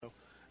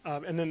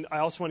And then I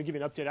also want to give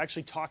you an update. I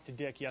actually talked to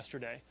Dick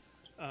yesterday.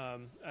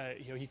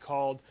 He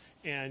called,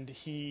 and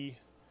he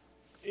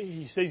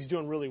says he's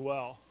doing really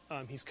well.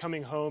 He's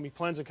coming home. He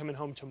plans on coming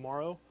home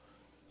tomorrow,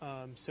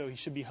 so he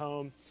should be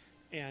home.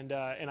 And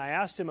I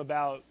asked him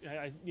about,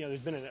 there's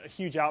been a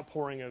huge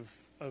outpouring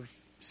of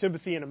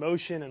sympathy and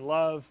emotion and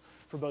love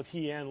for both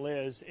he and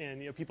Liz.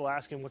 And people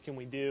ask him, what can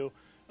we do?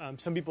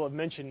 Some people have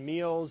mentioned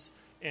meals.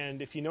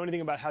 And if you know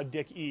anything about how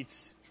Dick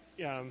eats,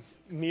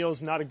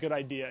 meals not a good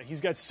idea.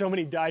 He's got so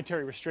many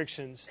dietary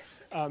restrictions.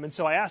 And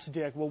so I asked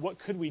Dick, well, what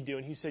could we do?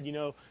 And he said,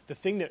 the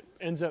thing that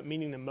ends up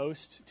meaning the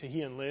most to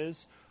he and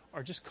Liz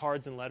are just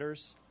cards and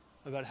letters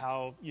about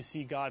how you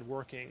see God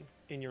working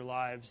in your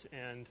lives.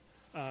 And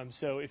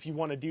so if you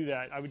want to do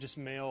that, I would just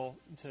mail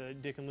to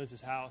Dick and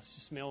Liz's house.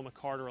 Just mail them a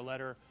card or a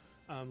letter,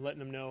 letting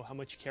them know how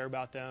much you care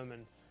about them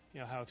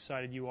and how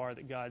excited you are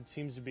that God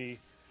seems to be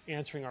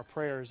answering our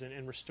prayers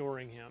and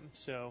restoring him.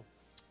 So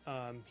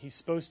he's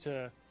supposed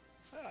to,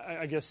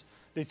 I guess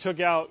they took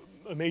out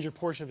a major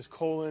portion of his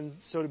colon,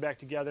 sewed it back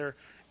together,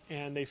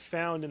 and they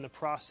found in the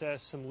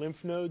process some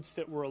lymph nodes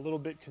that were a little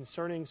bit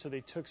concerning, so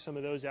they took some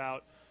of those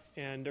out,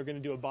 and they're going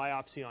to do a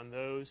biopsy on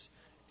those.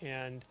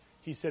 And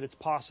he said it's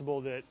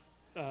possible that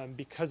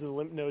because of the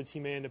lymph nodes, he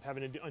may end up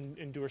having to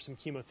endure some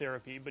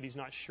chemotherapy, but he's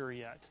not sure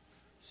yet.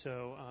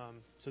 So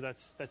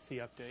that's the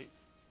update.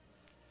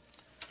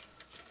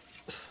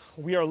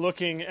 We are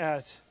looking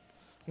at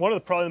one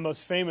of probably the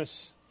most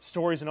famous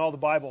stories in all the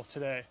Bible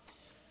today.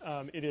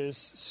 It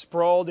is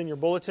sprawled in your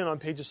bulletin on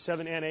pages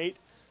 7 and 8.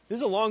 This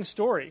is a long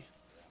story.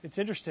 It's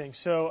interesting.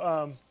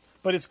 So,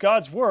 but it's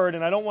God's Word,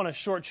 and I don't want to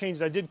shortchange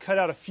it. I did cut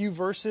out a few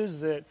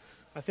verses that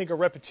I think are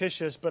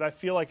repetitious, but I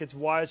feel like it's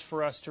wise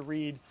for us to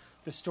read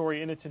the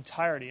story in its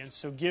entirety. And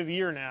so give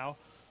ear now.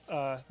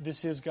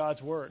 This is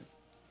God's Word.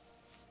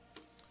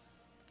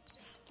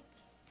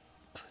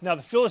 Now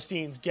the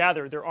Philistines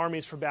gathered their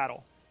armies for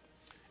battle.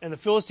 And the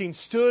Philistines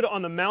stood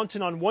on the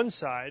mountain on one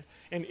side,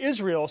 and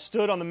Israel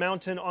stood on the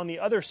mountain on the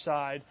other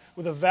side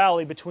with a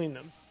valley between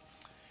them.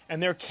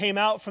 And there came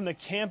out from the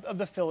camp of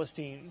the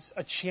Philistines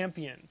a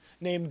champion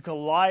named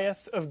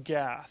Goliath of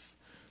Gath,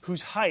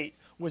 whose height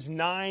was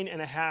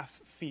 9.5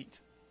 feet.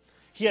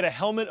 He had a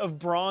helmet of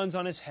bronze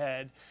on his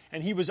head,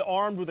 and he was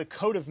armed with a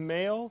coat of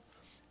mail,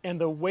 and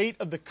the weight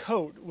of the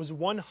coat was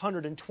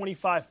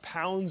 125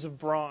 pounds of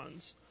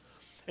bronze.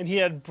 And he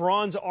had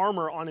bronze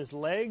armor on his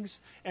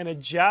legs, and a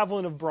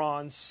javelin of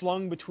bronze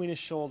slung between his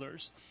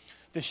shoulders.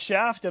 The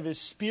shaft of his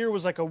spear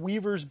was like a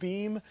weaver's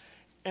beam,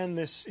 and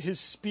his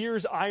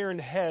spear's iron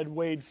head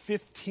weighed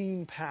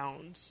 15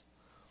 pounds.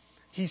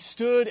 He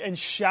stood and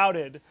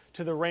shouted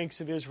to the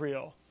ranks of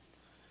Israel,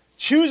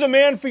 "Choose a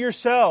man for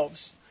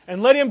yourselves,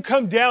 and let him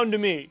come down to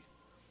me.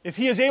 If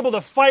he is able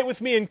to fight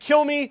with me and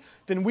kill me,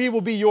 then we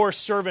will be your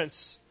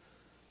servants.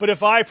 But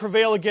if I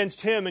prevail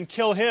against him and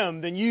kill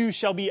him, then you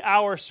shall be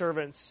our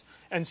servants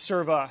and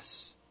serve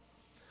us."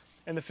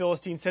 And the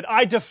Philistines said,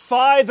 "I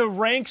defy the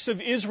ranks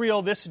of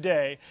Israel this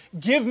day.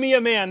 Give me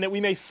a man that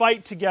we may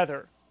fight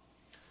together."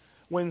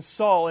 When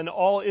Saul and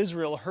all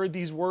Israel heard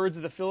these words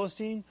of the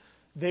Philistine,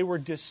 they were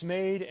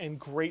dismayed and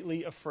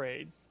greatly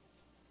afraid.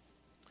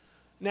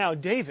 Now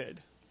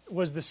David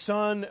was the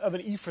son of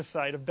an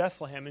Ephrathite of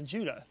Bethlehem in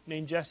Judah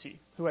named Jesse,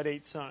 who had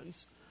 8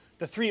 sons.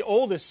 The 3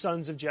 oldest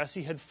sons of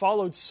Jesse had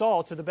followed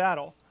Saul to the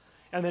battle.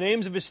 And the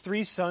names of his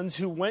 3 sons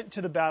who went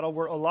to the battle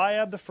were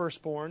Eliab the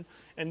firstborn,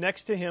 and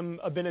next to him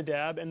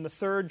Abinadab, and the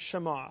third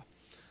Shammah.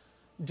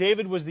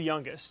 David was the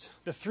youngest.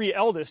 The 3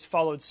 eldest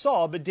followed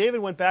Saul, but David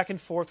went back and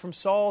forth from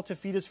Saul to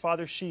feed his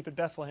father's sheep at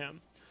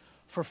Bethlehem.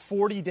 For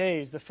 40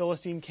 days the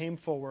Philistine came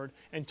forward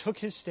and took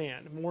his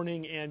stand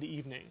morning and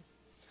evening.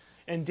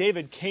 And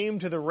David came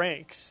to the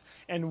ranks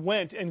and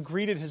went and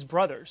greeted his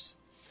brothers.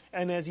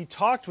 And as he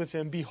talked with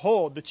them,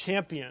 behold, the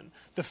champion,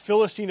 the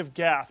Philistine of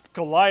Gath,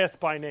 Goliath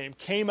by name,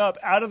 came up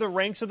out of the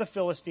ranks of the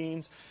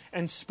Philistines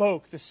and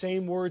spoke the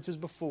same words as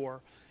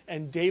before.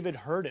 And David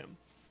heard him.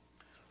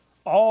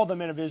 All the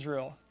men of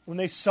Israel, when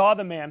they saw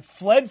the man,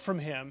 fled from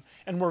him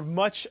and were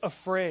much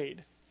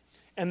afraid.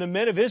 And the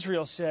men of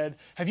Israel said,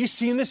 "Have you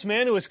seen this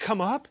man who has come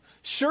up?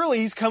 Surely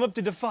he's come up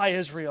to defy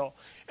Israel.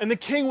 And the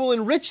king will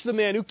enrich the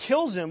man who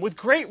kills him with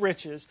great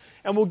riches,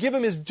 and will give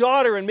him his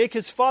daughter and make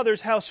his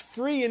father's house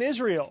free in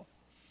Israel."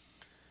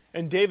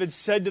 And David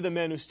said to the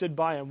men who stood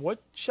by him, "What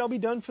shall be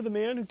done for the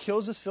man who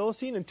kills this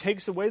Philistine and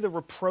takes away the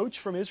reproach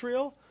from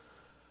Israel?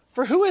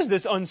 For who is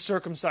this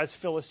uncircumcised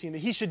Philistine that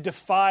he should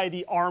defy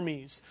the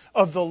armies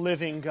of the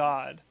living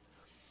God?"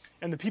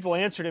 And the people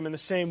answered him in the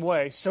same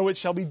way, "So it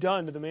shall be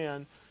done to the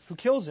man who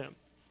kills him."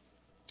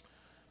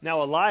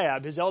 Now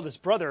Eliab, his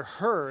eldest brother,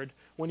 heard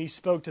when he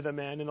spoke to the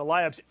men, and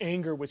Eliab's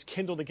anger was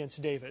kindled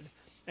against David.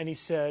 And he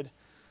said,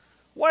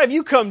 "Why have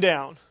you come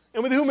down?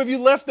 And with whom have you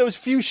left those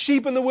few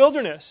sheep in the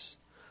wilderness?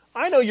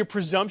 I know your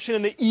presumption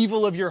and the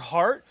evil of your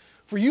heart,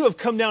 for you have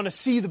come down to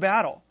see the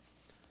battle."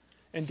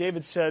 And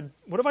David said,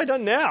 "What have I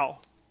done now?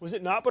 Was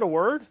it not but a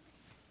word?"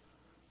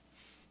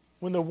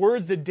 When the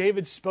words that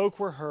David spoke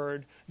were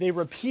heard, they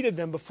repeated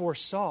them before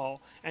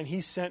Saul, and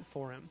he sent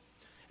for him.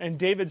 And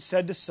David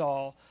said to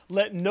Saul,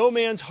 "Let no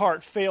man's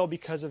heart fail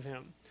because of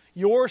him.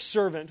 Your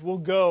servant will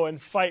go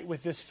and fight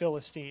with this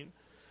Philistine."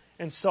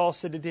 And Saul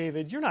said to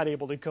David, "You're not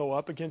able to go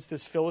up against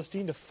this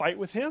Philistine to fight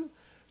with him,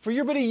 for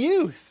you're but a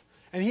youth,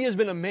 and he has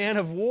been a man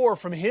of war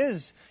from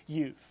his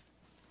youth."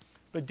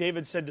 But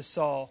David said to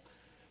Saul,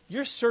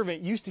 "Your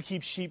servant used to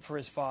keep sheep for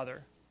his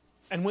father.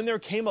 And when there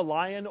came a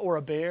lion or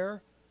a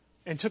bear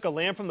and took a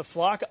lamb from the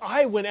flock,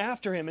 I went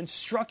after him and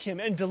struck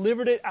him and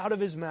delivered it out of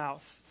his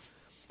mouth.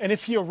 And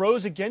if he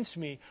arose against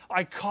me,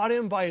 I caught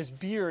him by his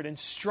beard and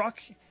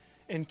struck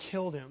and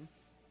killed him.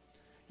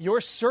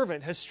 Your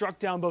servant has struck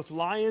down both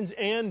lions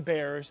and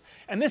bears,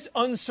 and this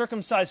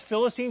uncircumcised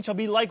Philistine shall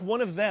be like one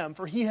of them,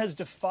 for he has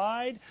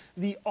defied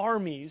the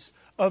armies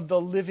of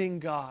the living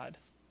God."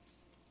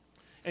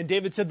 And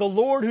David said, "The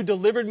Lord who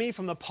delivered me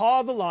from the paw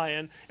of the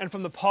lion and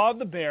from the paw of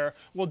the bear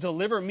will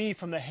deliver me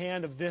from the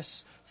hand of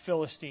this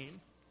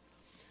Philistine."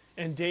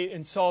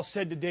 And Saul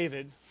said to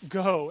David,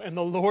 "Go, and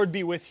the Lord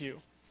be with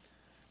you."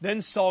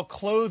 Then Saul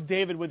clothed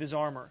David with his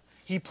armor.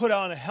 He put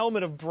on a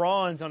helmet of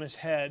bronze on his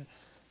head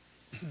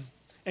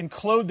and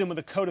clothed him with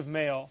a coat of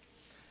mail.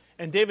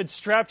 And David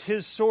strapped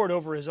his sword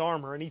over his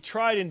armor, and he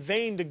tried in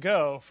vain to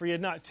go, for he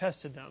had not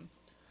tested them.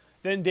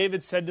 Then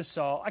David said to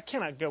Saul, "I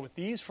cannot go with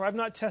these, for I have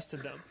not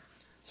tested them."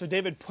 So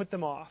David put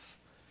them off.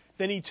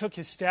 Then he took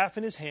his staff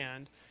in his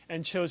hand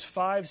and chose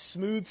 5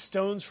 smooth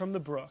stones from the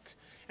brook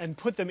and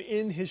put them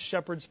in his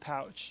shepherd's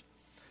pouch.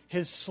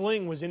 His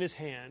sling was in his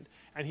hand,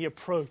 and he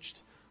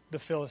approached the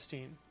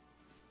Philistine.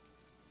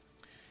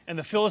 And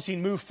the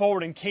Philistine moved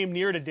forward and came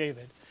near to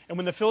David. And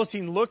when the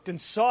Philistine looked and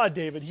saw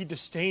David, he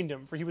disdained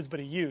him, for he was but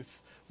a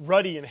youth,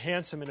 ruddy and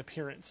handsome in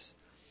appearance.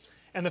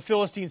 And the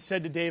Philistine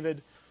said to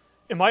David,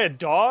 "Am I a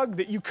dog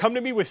that you come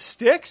to me with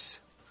sticks?"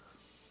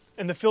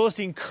 And the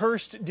Philistine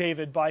cursed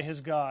David by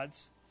his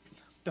gods.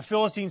 The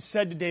Philistine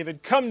said to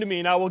David, "Come to me,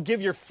 and I will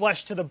give your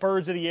flesh to the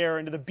birds of the air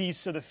and to the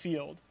beasts of the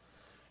field."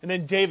 And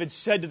then David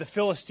said to the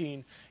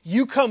Philistine,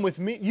 You come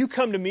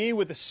to me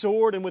with a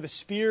sword and with a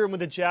spear and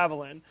with a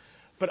javelin,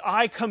 but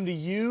I come to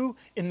you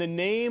in the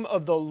name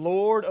of the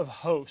Lord of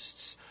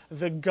hosts,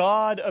 the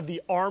God of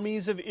the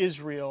armies of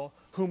Israel,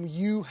 whom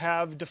you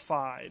have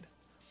defied.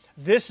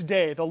 This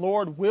day the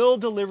Lord will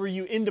deliver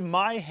you into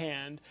my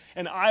hand,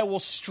 and I will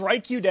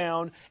strike you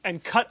down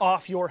and cut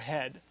off your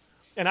head.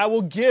 And I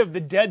will give the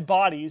dead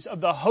bodies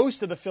of the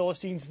host of the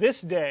Philistines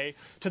this day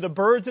to the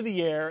birds of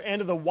the air and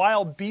to the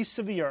wild beasts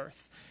of the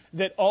earth,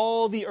 that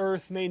all the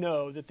earth may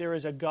know that there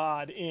is a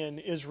God in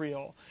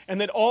Israel, and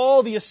that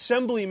all the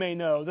assembly may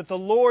know that the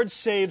Lord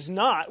saves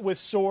not with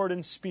sword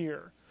and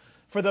spear.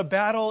 For the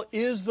battle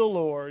is the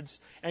Lord's,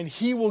 and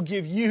he will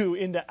give you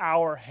into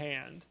our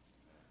hand.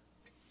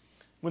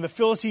 When the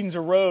Philistines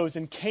arose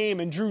and came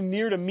and drew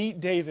near to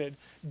meet David,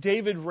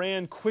 David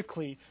ran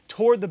quickly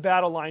toward the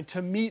battle line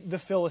to meet the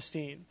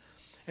Philistine.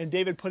 And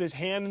David put his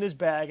hand in his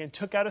bag and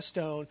took out a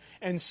stone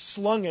and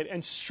slung it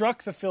and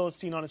struck the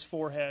Philistine on his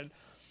forehead.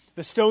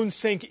 The stone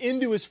sank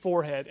into his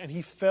forehead, and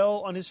he fell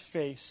on his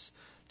face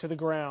to the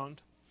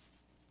ground.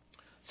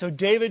 So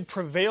David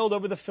prevailed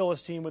over the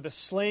Philistine with a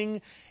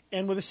sling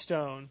and with a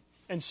stone,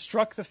 and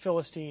struck the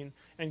Philistine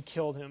and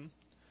killed him.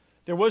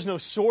 There was no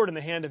sword in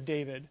the hand of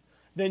David.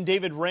 Then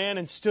David ran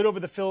and stood over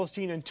the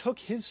Philistine and took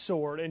his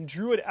sword and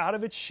drew it out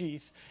of its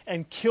sheath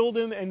and killed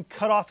him and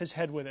cut off his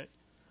head with it.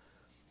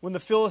 When the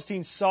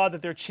Philistines saw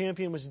that their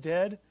champion was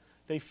dead,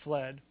 they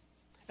fled.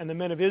 And the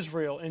men of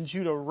Israel and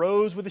Judah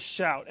rose with a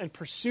shout and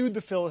pursued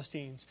the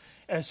Philistines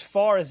as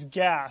far as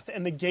Gath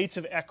and the gates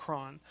of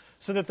Ekron,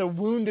 so that the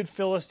wounded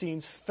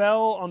Philistines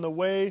fell on the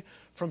way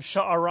from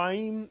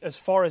Sha'araim as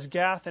far as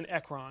Gath and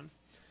Ekron.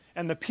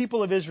 And the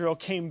people of Israel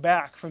came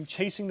back from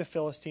chasing the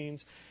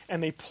Philistines,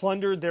 and they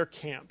plundered their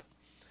camp.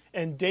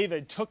 And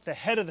David took the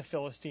head of the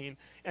Philistine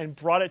and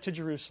brought it to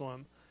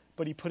Jerusalem,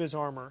 but he put his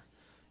armor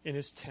in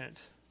his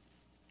tent.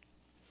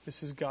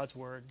 This is God's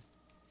word.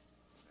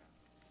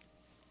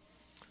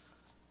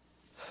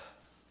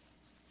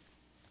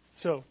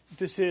 So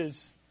this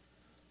is,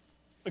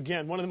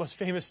 again, one of the most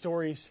famous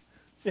stories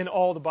in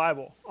all the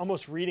Bible.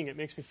 Almost reading it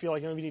makes me feel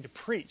like I don't even need to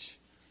preach.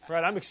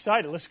 Right? I'm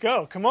excited. Let's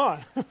go. Come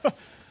on.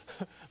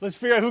 Let's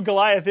figure out who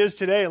Goliath is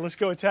today, and let's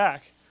go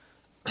attack.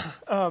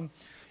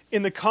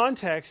 In the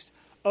context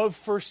of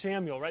 1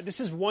 Samuel, right?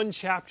 This is one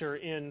chapter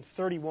in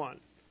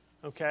 31,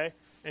 okay?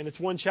 And it's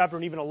one chapter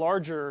in even a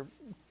larger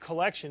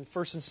collection,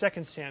 1 and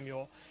 2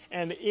 Samuel.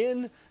 And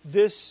in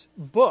this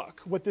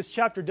book, what this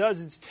chapter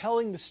does, it's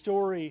telling the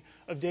story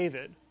of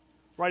David,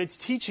 right? It's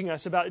teaching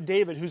us about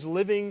David who's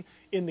living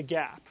in the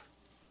gap,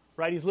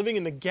 right? He's living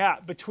in the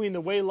gap between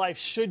the way life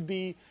should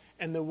be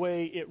and the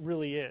way it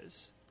really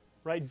is,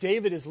 right?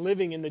 David is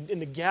living in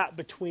the gap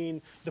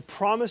between the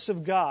promise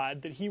of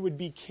God that he would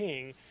be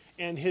king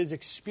and his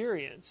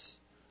experience,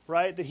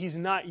 right? That he's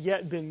not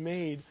yet been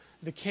made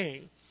the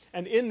king.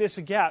 And in this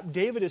gap,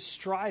 David is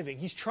striving.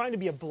 He's trying to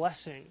be a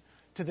blessing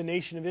to the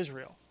nation of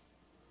Israel.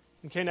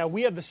 Okay, now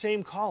we have the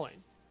same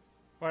calling.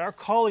 Right? Our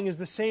calling is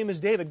the same as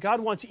David. God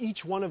wants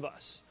each one of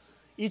us,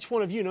 each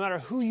one of you, no matter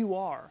who you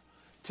are,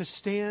 to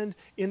stand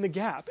in the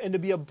gap and to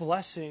be a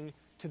blessing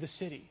to the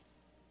city.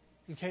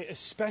 Okay,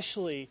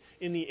 especially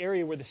in the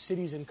area where the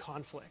city's in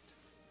conflict.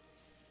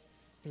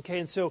 Okay,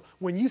 and so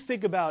when you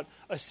think about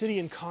a city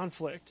in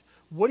conflict,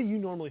 what do you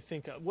normally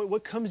think of?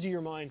 What comes to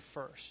your mind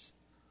first?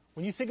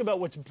 When you think about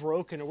what's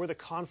broken or where the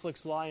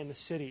conflicts lie in the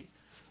city,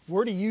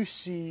 where do you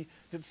see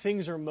that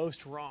things are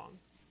most wrong?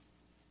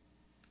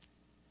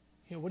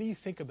 What do you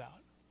think about?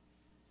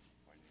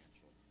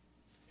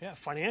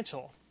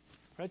 Financial.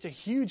 Right? It's a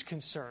huge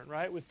concern,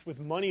 right? With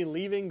money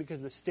leaving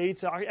because the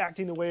state's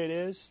acting the way it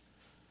is.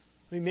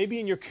 I mean, maybe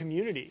in your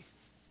community.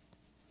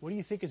 What do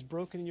you think is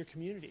broken in your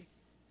community?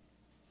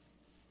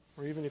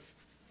 Or even if...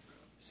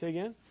 Say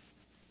again?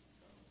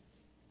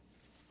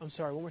 I'm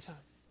sorry, one more time.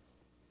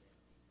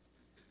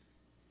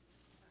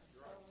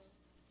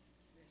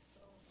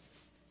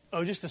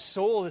 Oh, just the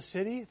soul of the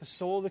city? The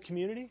soul of the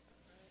community?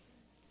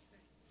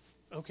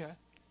 Okay.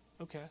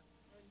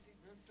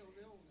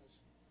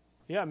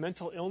 Yeah,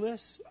 mental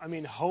illness. I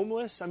mean,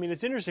 homeless. I mean,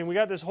 it's interesting. We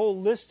got this whole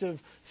list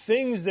of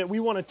things that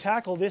we want to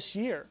tackle this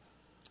year.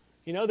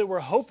 That we're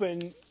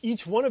hoping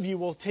each one of you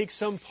will take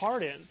some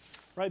part in.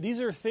 Right?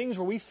 These are things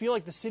where we feel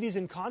like the city's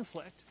in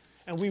conflict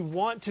and we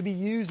want to be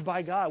used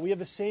by God. We have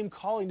the same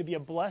calling to be a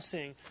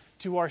blessing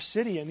to our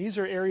city, and these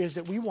are areas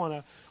that we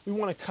want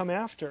to come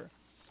after.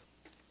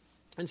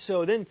 And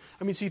so then,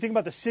 so you think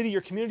about the city,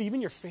 your community,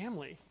 even your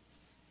family.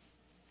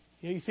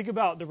 You think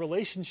about the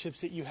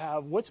relationships that you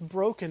have. What's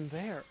broken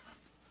there?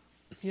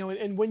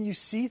 And when you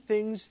see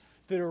things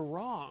that are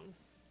wrong,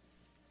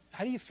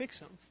 how do you fix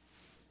them?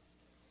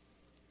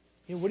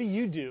 What do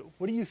you do?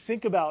 What do you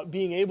think about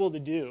being able to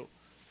do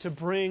to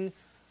bring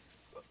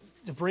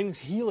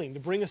healing, to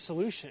bring a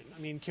solution?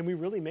 Can we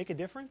really make a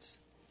difference?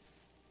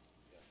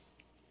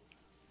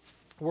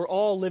 We're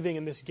all living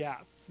in this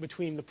gap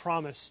between the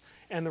promise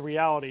and the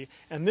reality.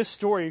 And this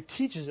story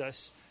teaches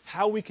us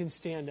how we can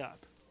stand up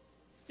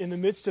in the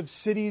midst of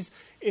cities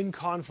in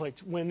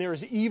conflict, when there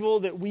is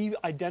evil that we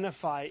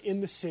identify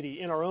in the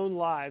city, in our own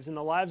lives, in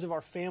the lives of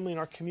our family and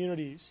our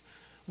communities.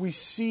 We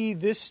see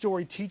this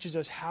story teaches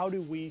us, how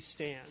do we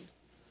stand?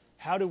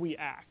 How do we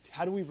act?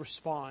 How do we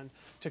respond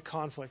to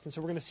conflict? And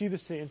so we're going to see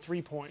this today in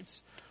 3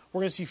 points.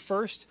 We're going to see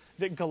first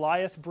that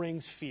Goliath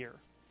brings fear.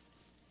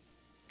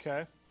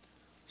 Okay?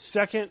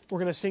 Second, we're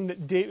going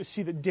to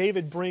see that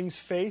David brings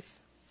faith.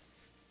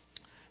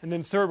 And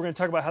then third, we're going to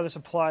talk about how this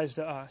applies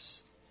to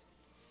us.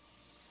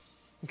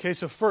 Okay,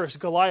 so first,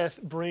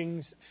 Goliath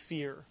brings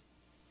fear.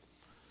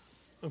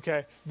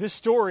 Okay, this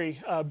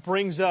story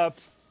brings up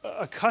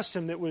a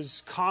custom that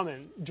was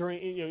common during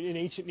in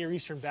ancient Near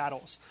Eastern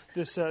battles.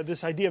 This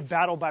idea of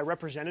battle by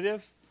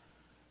representative,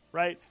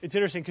 right? It's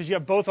interesting because you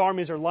have both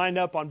armies are lined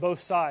up on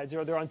both sides.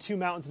 They're on two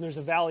mountains and there's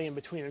a valley in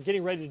between. They're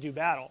getting ready to do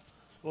battle.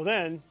 Well,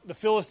 then the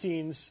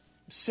Philistines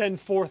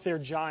send forth their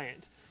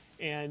giant,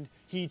 and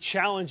he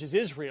challenges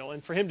Israel.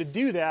 And for him to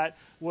do that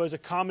was a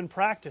common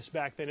practice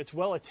back then. It's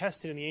well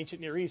attested in the ancient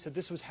Near East that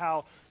this was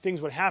how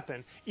things would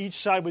happen. Each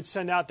side would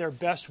send out their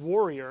best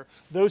warrior.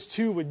 Those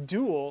two would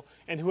duel,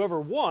 and whoever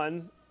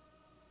won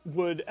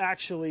would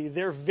actually,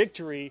 their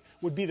victory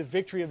would be the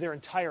victory of their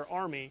entire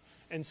army,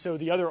 and so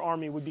the other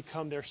army would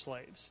become their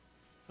slaves.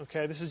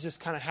 Okay, this is just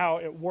kind of how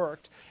it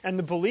worked. And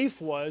the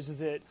belief was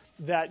that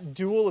that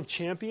duel of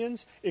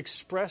champions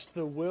expressed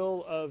the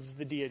will of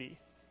the deity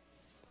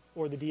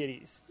or the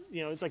deities.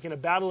 It's like in a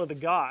battle of the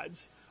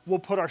gods. We'll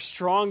put our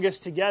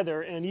strongest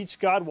together and each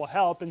god will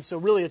help. And so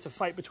really it's a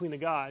fight between the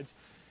gods.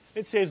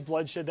 It saves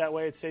bloodshed that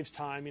way. It saves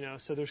time,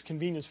 so there's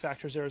convenience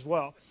factors there as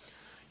well.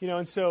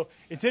 And so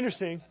it's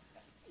interesting.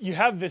 You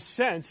have this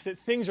sense that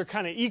things are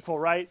kind of equal,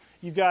 right?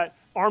 You've got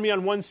army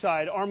on one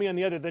side, army on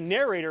the other. The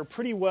narrator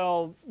pretty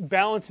well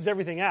balances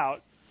everything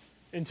out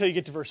until you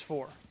get to verse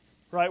 4,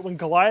 right? When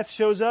Goliath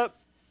shows up,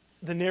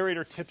 the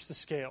narrator tips the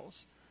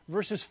scales.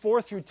 Verses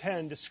 4 through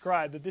 10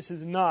 describe that this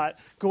is not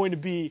going to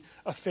be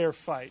a fair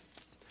fight.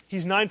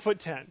 He's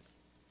 9'10".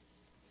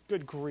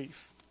 Good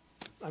grief.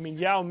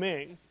 Yao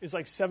Ming is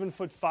like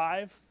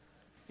 7'5".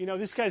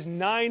 This guy's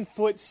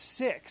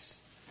 9'6".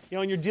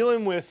 And you're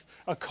dealing with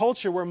a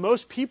culture where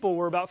most people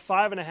were about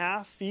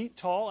 5.5 feet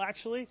tall,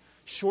 actually,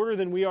 shorter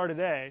than we are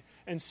today.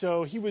 And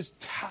so he was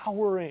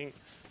towering.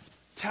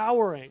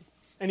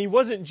 And he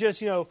wasn't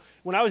just,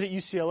 when I was at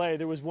UCLA,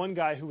 there was one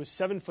guy who was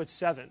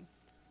 7'7",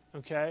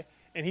 okay?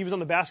 And he was on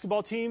the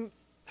basketball team,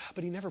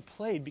 but he never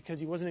played because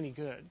he wasn't any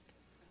good,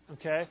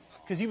 okay?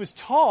 Because he was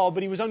tall,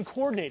 but he was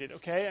uncoordinated,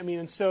 okay?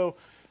 And so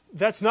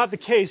that's not the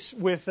case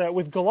with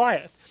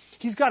Goliath.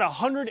 He's got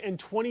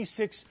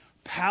 126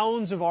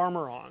 pounds of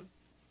armor on,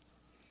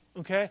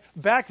 okay?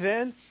 Back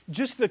then,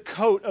 just the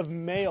coat of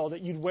mail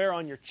that you'd wear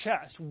on your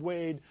chest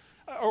weighed,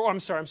 I'm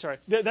sorry.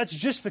 That's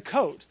just the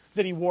coat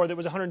that he wore that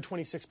was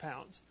 126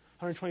 pounds.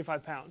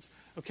 125 pounds.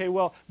 Okay,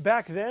 well,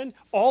 back then,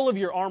 all of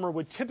your armor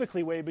would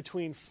typically weigh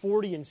between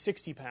 40 and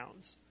 60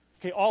 pounds.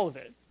 Okay, all of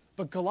it.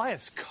 But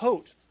Goliath's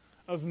coat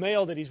of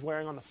mail that he's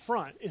wearing on the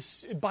front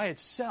is by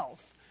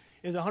itself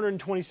is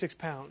 126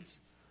 pounds.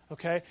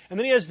 Okay? And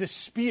then he has this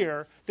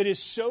spear that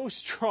is so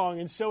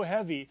strong and so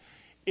heavy,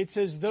 it's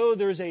as though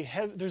there's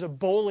a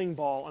bowling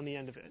ball on the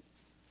end of it.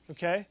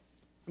 Okay?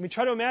 I mean,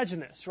 try to imagine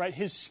this, right?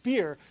 His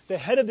spear, the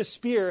head of the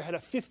spear had a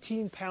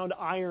 15-pound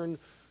iron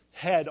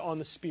head on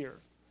the spear.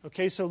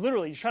 Okay, so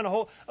literally, you're trying to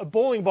hold a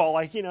bowling ball,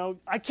 like,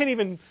 I can't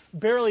even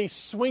barely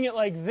swing it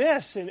like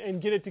this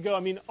and get it to go.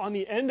 I mean, on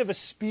the end of a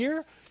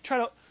spear,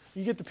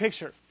 you get the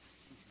picture.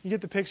 You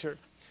get the picture.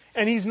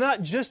 And he's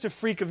not just a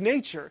freak of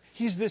nature.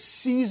 He's this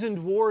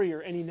seasoned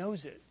warrior, and he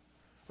knows it.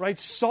 Right?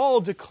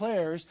 Saul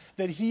declares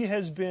that he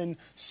has been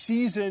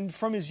seasoned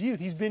from his youth.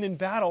 He's been in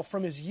battle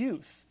from his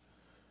youth.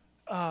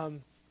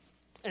 And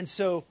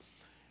so,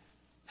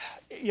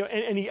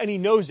 and he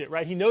knows it,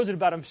 right? He knows it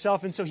about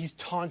himself, and so he's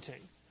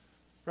taunting.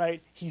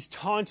 Right? He's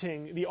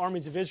taunting the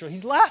armies of Israel.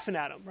 He's laughing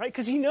at them, right?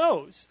 Because he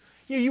knows.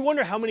 You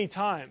wonder how many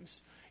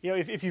times.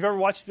 If you've ever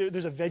watched,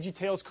 there's a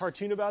VeggieTales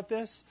cartoon about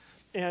this,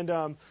 and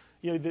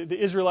the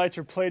Israelites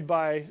are played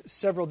by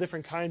several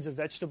different kinds of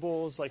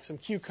vegetables, like some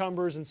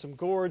cucumbers and some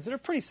gourds that are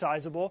pretty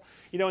sizable.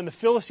 And the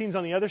Philistines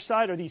on the other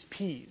side are these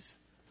peas,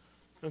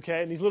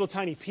 okay? And these little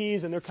tiny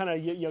peas, and they're kind of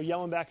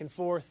yelling back and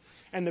forth.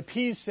 And the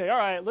peas say, "All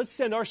right, let's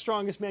send our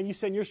strongest man. You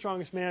send your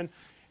strongest man."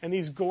 And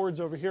these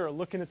gourds over here are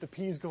looking at the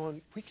peas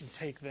going, "We can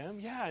take them."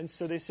 Yeah. And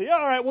so they say, "All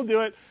right, we'll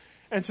do it."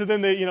 And so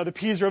then the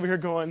peas are over here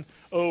going,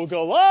 "Oh,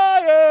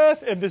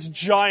 Goliath." And this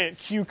giant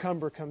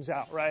cucumber comes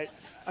out, right?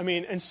 I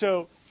mean, and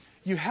so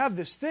you have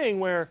this thing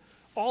where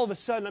all of a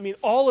sudden,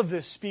 all of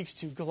this speaks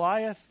to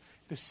Goliath,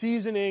 the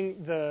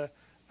seasoning,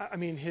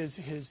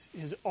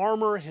 his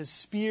armor, his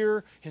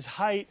spear, his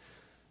height,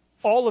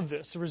 all of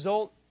this. The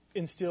result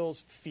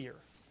instills fear.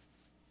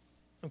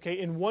 Okay,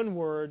 in one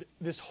word,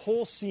 this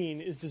whole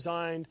scene is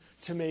designed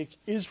to make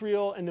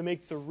Israel and to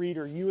make the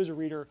reader, you as a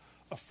reader,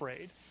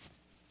 afraid.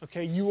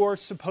 Okay, you are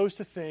supposed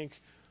to think,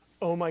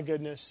 "Oh my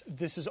goodness,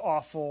 this is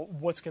awful.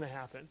 What's going to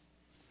happen?"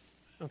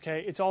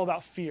 Okay, it's all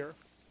about fear.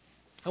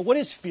 Now, what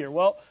is fear?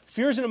 Well,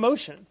 fear is an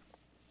emotion,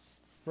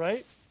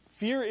 right?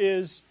 Fear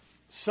is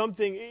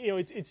something,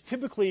 it's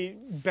typically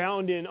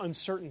bound in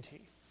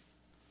uncertainty,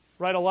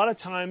 right? A lot of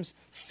times,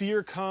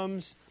 fear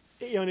comes,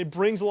 and it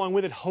brings along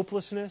with it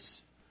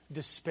hopelessness,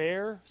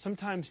 despair,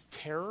 sometimes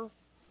terror.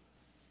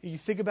 You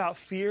think about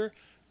fear,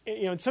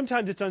 and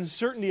sometimes it's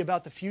uncertainty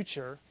about the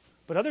future,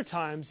 but other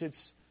times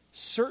it's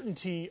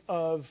certainty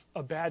of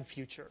a bad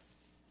future,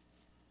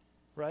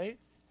 right?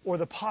 Or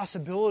the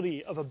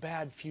possibility of a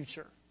bad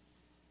future.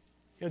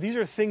 These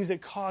are things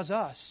that cause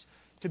us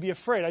to be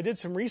afraid. I did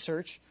some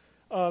research.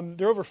 There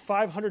are over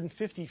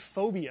 550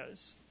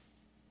 phobias.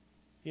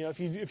 If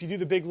you do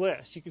the big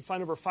list, you can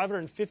find over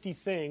 550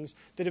 things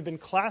that have been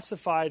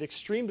classified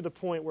extreme to the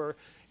point where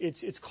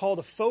it's called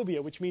a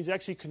phobia, which means it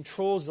actually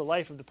controls the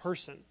life of the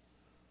person.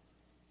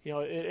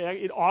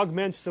 It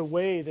augments the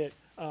way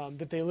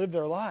that they live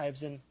their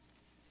lives, and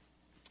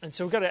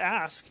so we've got to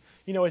ask.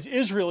 As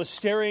Israel is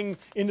staring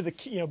into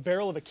the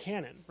barrel of a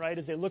cannon, right?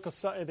 As they look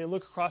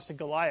across at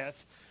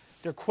Goliath,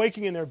 they're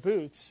quaking in their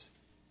boots.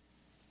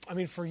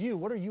 For you,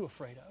 what are you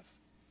afraid of?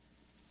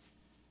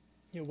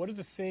 What are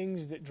the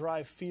things that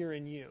drive fear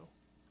in you?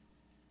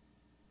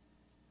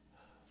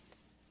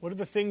 What are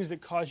the things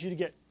that cause you to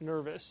get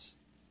nervous?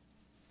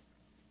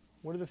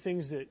 What are the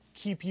things that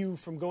keep you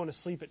from going to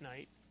sleep at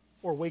night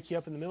or wake you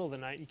up in the middle of the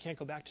night and you can't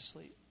go back to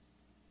sleep?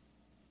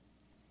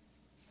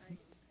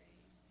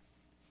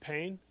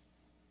 Pain?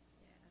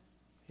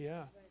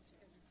 Yeah.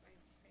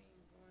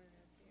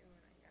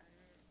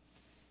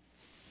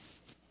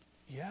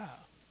 Yeah.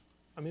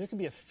 There can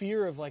be a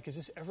fear of is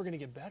this ever going to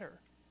get better?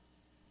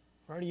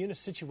 Or are you in a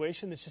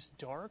situation that's just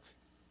dark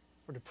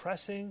or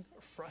depressing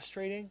or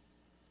frustrating?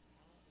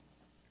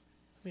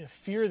 A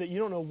fear that you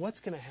don't know what's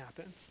going to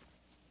happen.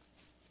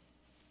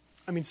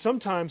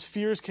 Sometimes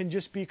fears can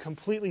just be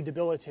completely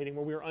debilitating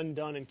where we're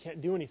undone and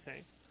can't do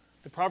anything.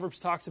 The Proverbs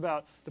talks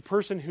about the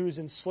person who's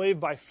enslaved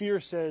by fear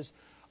says,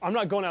 "I'm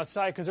not going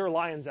outside because there are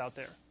lions out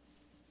there."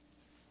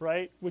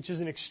 Right? Which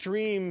is an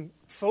extreme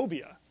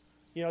phobia.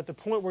 At the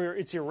point where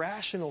it's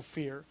irrational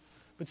fear.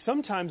 But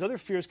sometimes other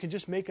fears can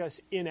just make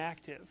us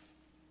inactive.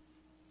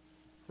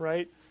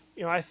 Right?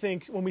 I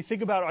think when we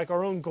think about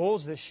our own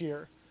goals this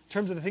year, in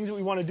terms of the things that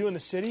we want to do in the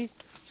city,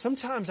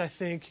 sometimes I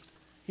think,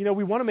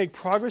 we want to make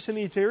progress in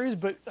these areas,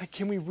 but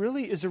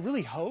is there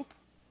really hope?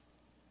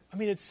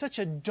 It's such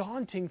a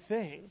daunting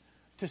thing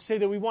to say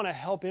that we want to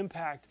help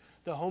impact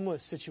the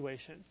homeless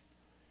situation.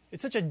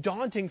 It's such a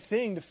daunting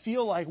thing to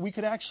feel like we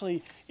could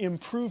actually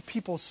improve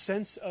people's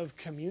sense of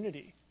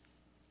community,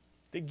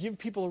 that give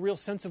people a real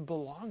sense of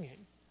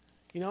belonging.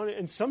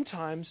 And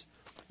sometimes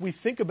we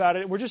think about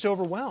it and we're just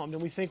overwhelmed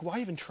and we think, why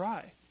even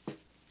try?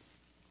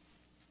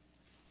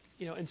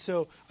 And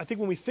so I think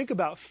when we think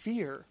about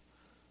fear,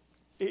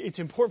 it's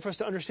important for us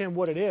to understand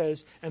what it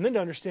is and then to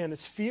understand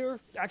that fear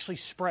actually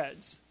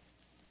spreads.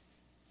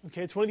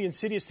 Okay, it's one of the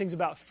insidious things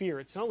about fear.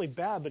 It's not only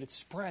bad, but it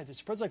spreads. It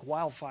spreads like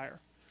wildfire.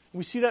 And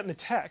we see that in the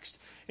text.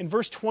 In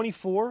verse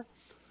 24,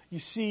 you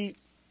see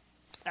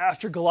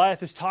after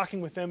Goliath is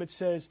talking with them, it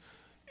says,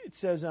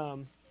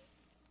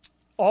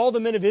 all the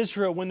men of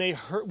Israel, when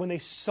they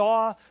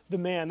saw the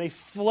man, they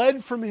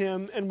fled from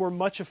him and were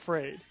much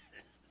afraid.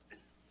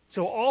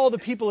 So all the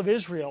people of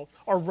Israel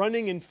are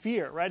running in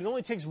fear, right? It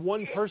only takes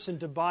one person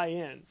to buy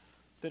in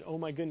that, oh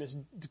my goodness,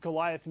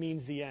 Goliath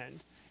means the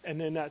end. And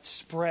then that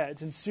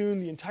spreads, and soon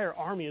the entire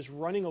army is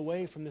running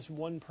away from this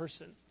one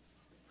person.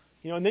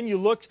 And then you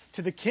look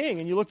to the king,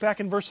 and you look back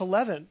in verse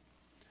 11.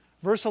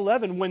 Verse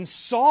 11, when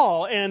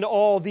Saul and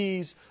all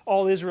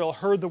Israel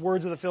heard the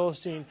words of the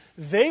Philistine,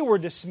 they were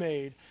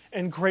dismayed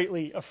and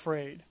greatly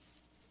afraid.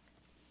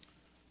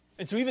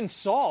 And so even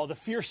Saul, the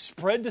fear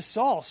spread to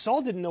Saul.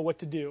 Saul didn't know what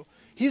to do.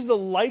 He's the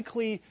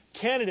likely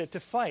candidate to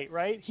fight,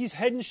 right? He's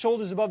head and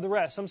shoulders above the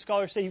rest. Some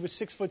scholars say he was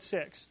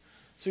 6'6",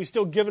 so he's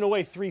still giving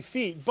away 3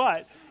 feet.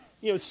 But,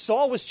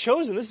 Saul was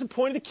chosen. This is the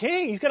point of the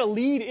king. He's got to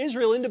lead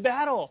Israel into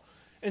battle.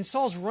 And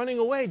Saul's running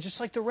away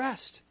just like the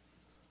rest.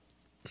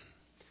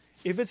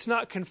 If it's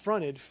not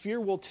confronted, fear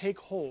will take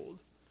hold,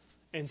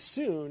 and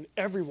soon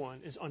everyone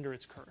is under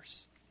its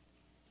curse.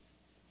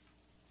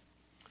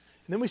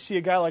 And then we see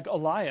a guy like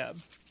Eliab,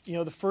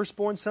 the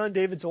firstborn son,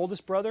 David's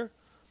oldest brother.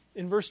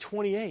 In verse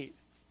 28,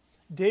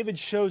 David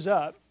shows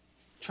up,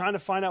 trying to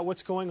find out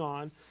what's going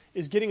on,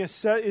 is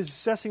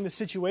assessing the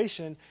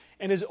situation,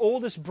 and his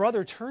oldest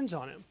brother turns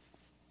on him.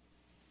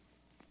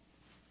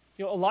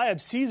 Eliab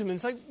sees him and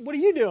it's like, what are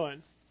you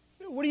doing?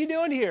 What are you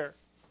doing here?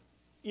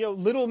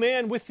 Little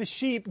man with the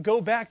sheep,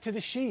 go back to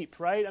the sheep,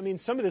 right? I mean,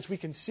 some of this we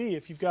can see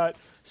if you've got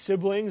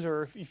siblings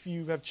or if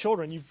you have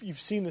children,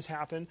 you've seen this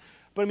happen.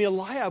 But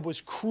Eliab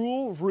was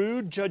cruel,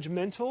 rude,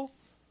 judgmental.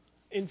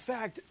 In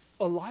fact,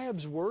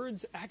 Eliab's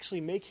words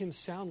actually make him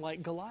sound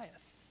like Goliath.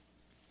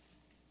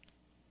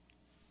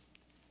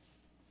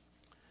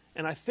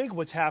 And I think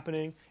what's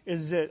happening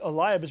is that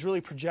Eliab is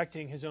really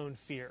projecting his own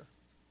fear.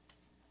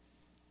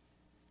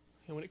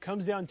 And when it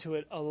comes down to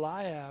it,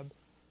 Eliab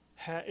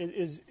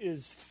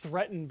is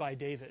threatened by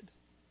David.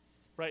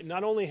 Right?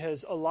 Not only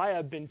has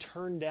Eliab been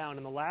turned down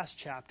in the last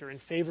chapter in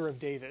favor of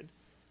David,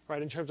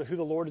 right, in terms of who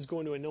the Lord is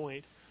going to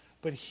anoint,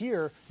 but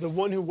here, the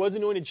one who was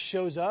anointed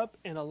shows up,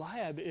 and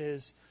Eliab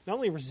is not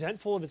only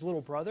resentful of his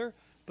little brother,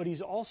 but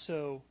he's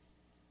also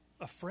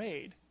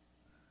afraid.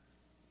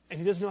 And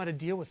he doesn't know how to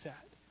deal with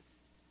that.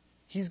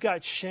 He's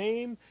got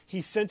shame.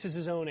 He senses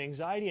his own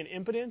anxiety and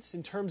impotence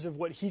in terms of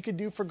what he could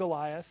do for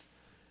Goliath.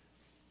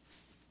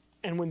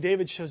 And when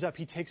David shows up,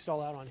 he takes it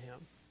all out on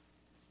him.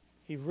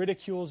 He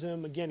ridicules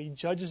him. Again, he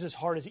judges his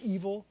heart as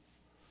evil.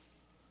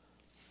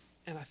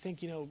 And I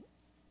think,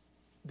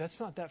 that's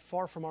not that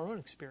far from our own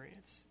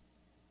experience.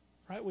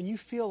 Right? When you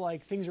feel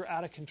like things are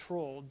out of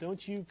control,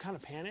 don't you kind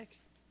of panic?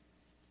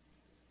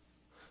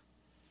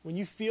 When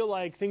you feel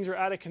like things are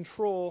out of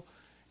control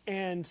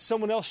and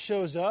someone else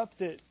shows up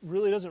that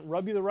really doesn't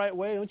rub you the right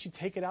way, don't you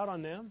take it out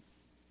on them?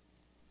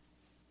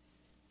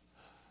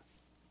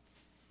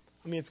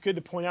 I mean, it's good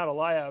to point out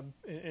Eliab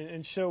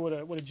and show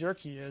what a jerk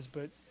he is,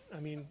 but,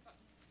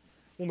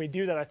 when we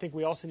do that, I think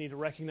we also need to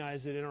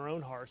recognize that in our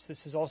own hearts,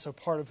 this is also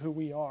part of who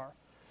we are.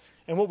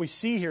 And what we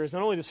see here is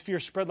not only does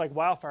fear spread like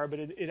wildfire, but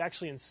it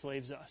actually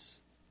enslaves us.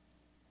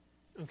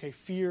 Okay,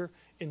 fear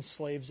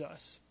enslaves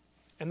us.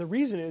 And the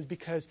reason is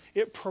because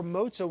it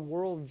promotes a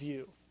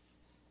worldview.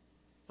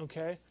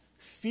 Okay?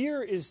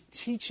 Fear is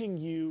teaching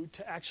you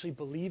to actually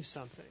believe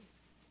something.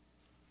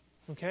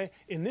 Okay?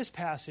 In this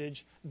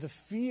passage, the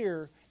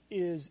fear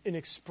is an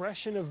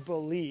expression of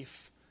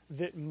belief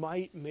that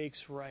might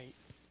makes right.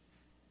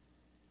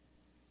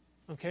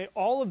 Okay?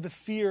 All of the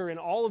fear and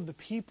all of the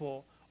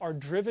people are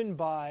driven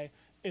by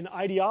an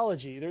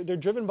ideology. They're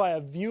driven by a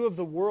view of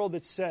the world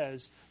that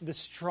says the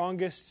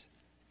strongest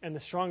and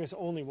the strongest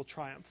only will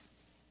triumph.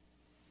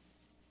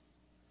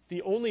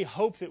 The only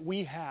hope that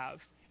we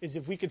have is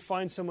if we could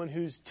find someone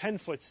who's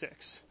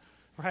 10'6",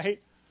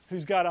 right?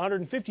 Who's got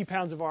 150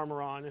 pounds of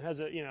armor on and has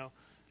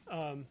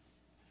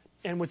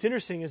and what's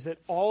interesting is that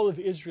all of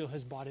Israel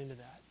has bought into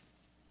that.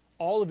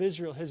 All of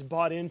Israel has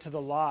bought into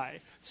the lie.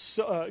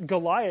 So,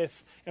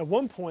 Goliath, at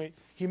one point,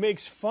 he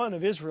makes fun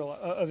of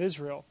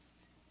Israel.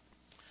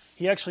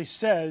 He actually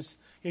says,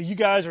 you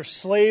guys are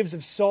slaves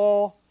of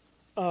Saul,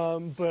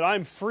 but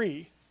I'm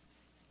free.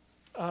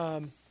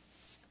 Let's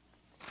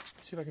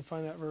see if I can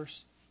find that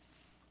verse.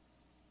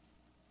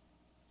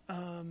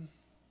 There's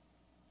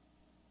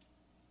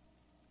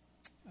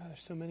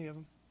so many of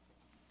them.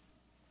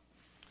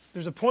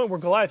 There's a point where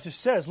Goliath just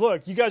says,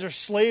 look, you guys are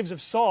slaves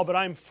of Saul, but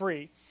I'm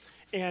free.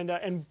 And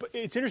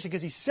it's interesting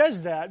because he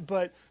says that,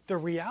 but the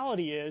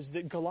reality is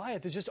that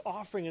Goliath is just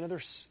offering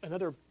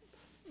another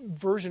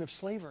version of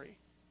slavery.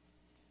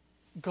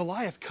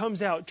 Goliath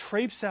comes out,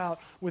 traipses out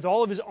with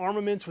all of his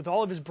armaments, with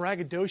all of his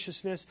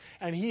braggadociousness,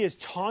 and he is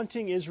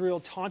taunting Israel,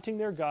 taunting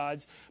their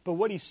gods. But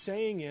what he's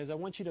saying is, I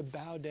want you to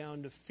bow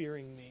down to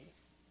fearing me.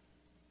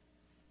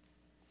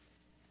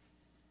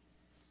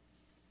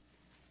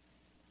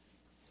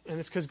 And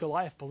it's because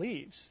Goliath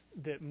believes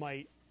that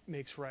might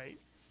makes right.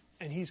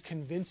 And he's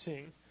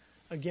convincing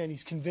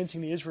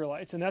the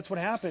Israelites. And that's what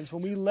happens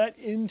when we let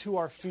into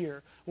our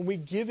fear, when we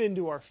give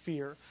into our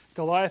fear.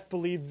 Goliath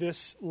believed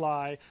this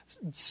lie.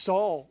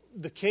 Saul,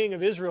 the king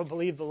of Israel,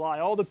 believed the lie.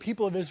 All the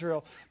people of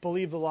Israel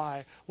believed the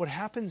lie. What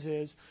happens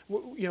is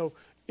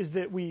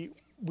that we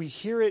we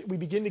hear it, we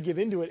begin to give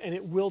into it, and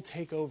it will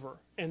take over,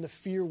 and the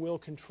fear will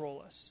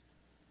control us.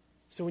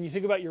 So when you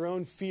think about your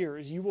own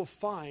fears, you will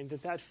find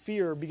that that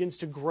fear begins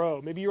to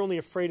grow. Maybe you're only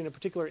afraid in a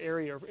particular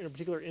area or in a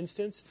particular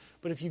instance,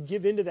 but if you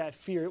give into that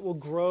fear, it will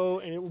grow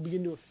and it will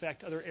begin to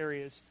affect other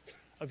areas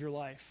of your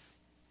life.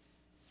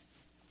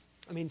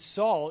 I mean,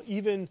 Saul,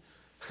 even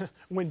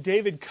when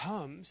David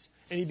comes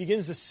and he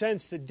begins to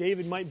sense that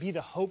David might be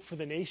the hope for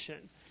the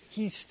nation,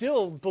 he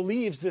still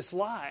believes this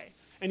lie.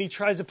 And he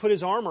tries to put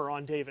his armor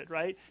on David,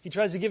 right? He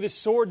tries to give his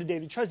sword to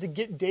David. He tries to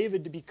get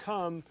David to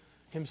become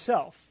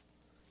himself,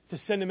 to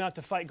send him out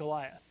to fight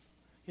Goliath.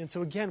 And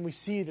so again, we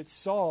see that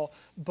Saul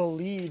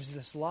believes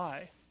this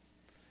lie.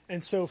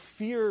 And so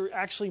fear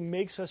actually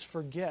makes us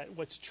forget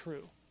what's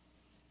true.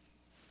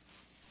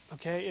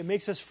 Okay? It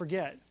makes us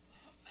forget.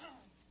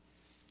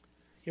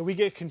 You know, we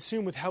get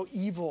consumed with how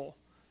evil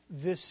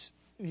this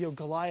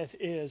Goliath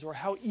is, or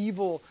how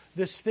evil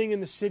this thing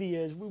in the city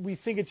is. We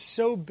think it's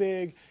so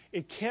big,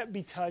 it can't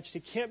be touched,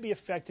 it can't be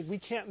affected, we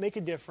can't make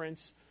a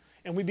difference,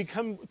 and we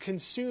become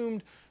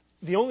consumed.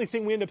 The only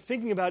thing we end up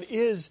thinking about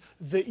is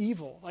the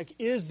evil, like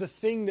is the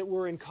thing that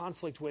we're in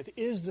conflict with,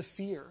 is the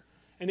fear.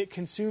 And it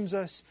consumes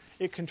us,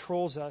 it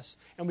controls us,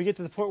 and we get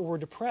to the point where we're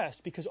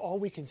depressed because all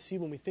we can see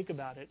when we think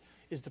about it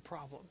is the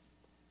problem.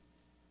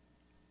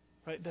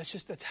 Right?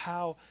 That's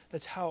how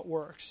it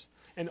works.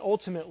 And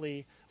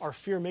ultimately, our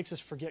fear makes us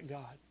forget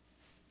God.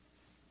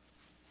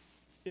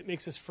 It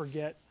makes us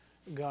forget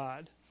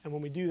God. And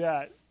when we do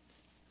that,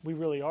 we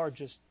really are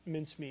just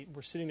mincemeat.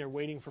 We're sitting there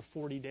waiting for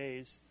 40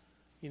 days,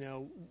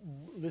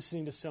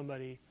 listening to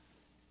somebody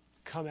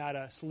come at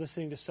us,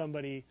 listening to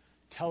somebody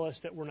tell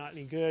us that we're not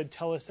any good,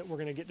 tell us that we're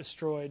going to get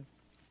destroyed.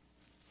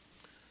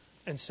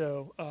 And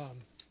so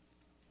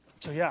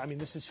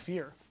this is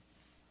fear.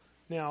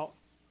 Now,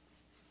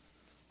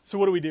 so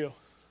what do we do?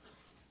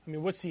 I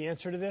mean, what's the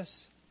answer to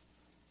this?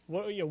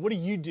 What do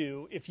you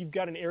do if you've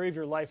got an area of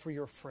your life where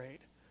you're afraid?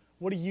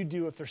 What do you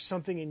do if there's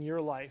something in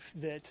your life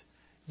that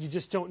you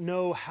just don't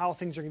know how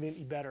things are going to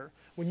be better?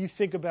 When you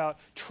think about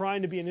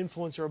trying to be an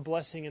influence or a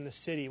blessing in the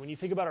city, when you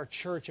think about our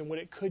church and what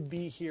it could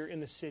be here in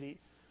the city,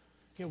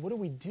 what do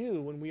we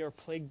do when we are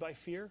plagued by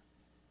fear?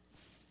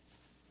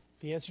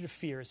 The answer to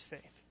fear is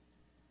faith.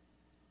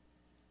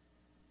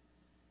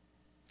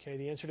 Okay,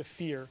 the answer to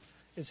fear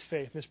is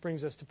faith. This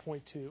brings us to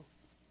point 2.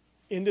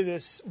 Into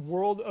this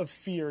world of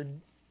fear,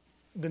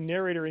 the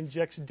narrator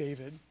injects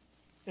David.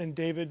 And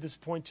David, this is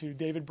point 2,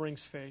 David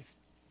brings faith.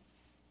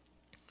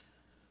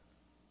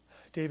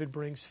 David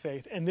brings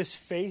faith. And this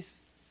faith,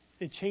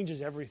 it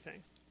changes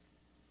everything.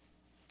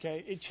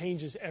 Okay? It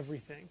changes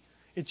everything.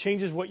 It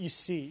changes what you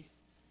see.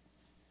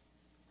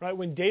 Right?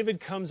 When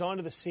David comes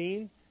onto the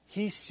scene,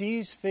 he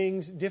sees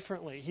things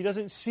differently. He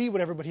doesn't see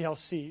what everybody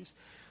else sees.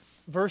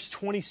 Verse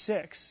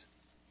 26,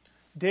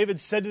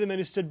 David said to the men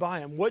who stood by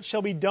him, "What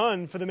shall be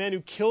done for the man who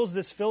kills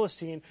this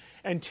Philistine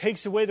and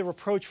takes away the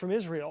reproach from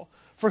Israel?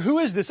 For who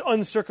is this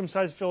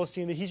uncircumcised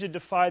Philistine that he should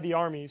defy the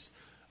armies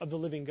of the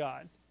living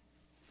God?"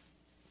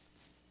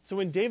 So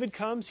when David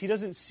comes, he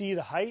doesn't see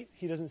the height,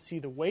 he doesn't see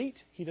the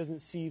weight, he doesn't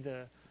see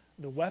the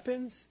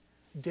weapons.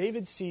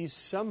 David sees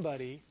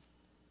somebody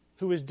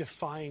who is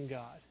defying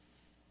God.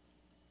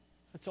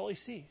 That's all he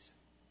sees.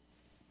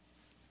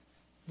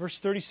 Verse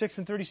 36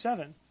 and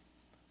 37.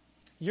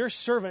 "Your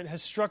servant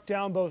has struck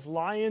down both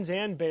lions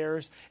and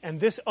bears, and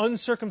this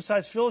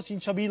uncircumcised Philistine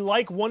shall be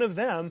like one of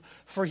them,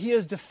 for he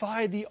has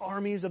defied the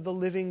armies of the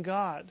living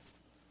God."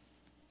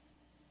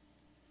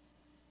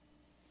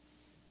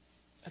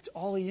 That's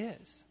all he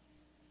is.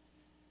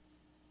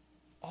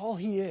 All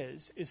he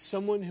is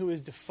someone who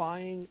is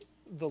defying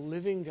the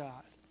living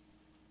God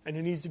and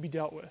who needs to be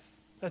dealt with.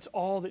 That's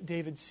all that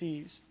David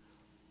sees.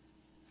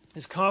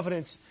 His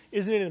confidence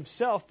isn't in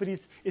himself, but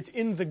it's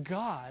in the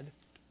God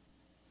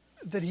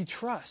that he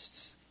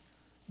trusts.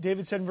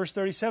 David said in verse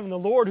 37, "The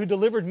Lord who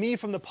delivered me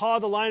from the paw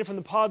of the lion and from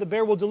the paw of the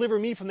bear will deliver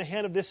me from the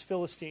hand of this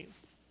Philistine."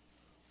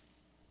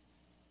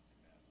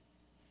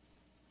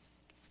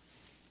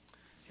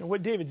 And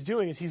what David's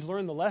doing is he's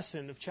learned the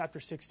lesson of chapter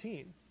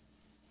 16.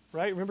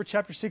 Right? Remember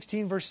chapter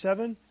 16, verse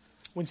 7?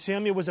 When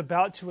Samuel was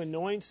about to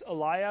anoint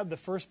Eliab, the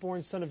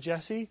firstborn son of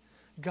Jesse,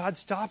 God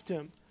stopped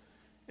him.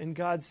 And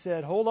God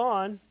said, "Hold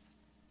on.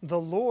 The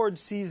Lord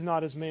sees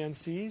not as man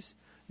sees.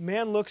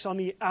 Man looks on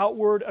the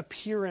outward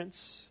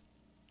appearance,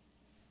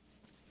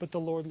 but the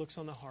Lord looks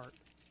on the heart."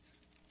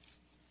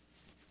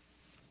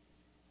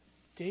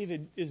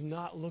 David is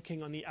not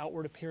looking on the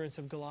outward appearance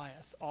of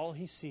Goliath. All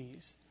he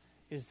sees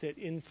is that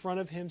in front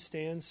of him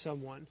stands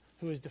someone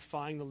who is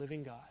defying the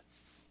living God.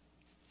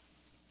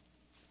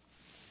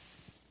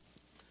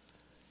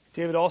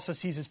 David also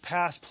sees his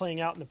past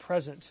playing out in the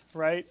present,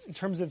 right? In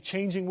terms of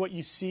changing what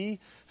you see,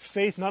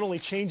 faith not only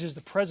changes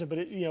the present,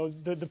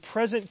 but the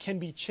present can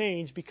be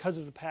changed because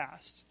of the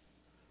past,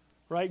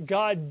 right?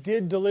 God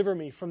did deliver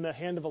me from the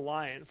hand of a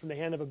lion, from the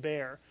hand of a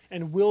bear,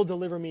 and will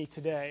deliver me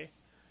today.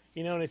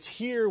 And it's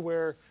here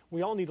where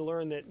we all need to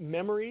learn that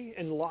memory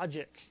and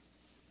logic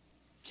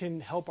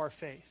can help our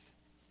faith.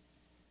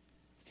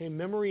 Okay,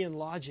 memory and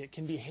logic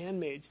can be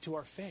handmaids to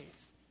our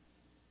faith.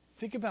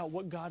 Think about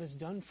what God has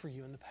done for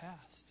you in the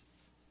past.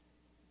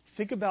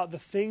 Think about the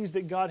things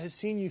that God has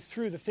seen you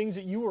through, the things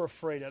that you were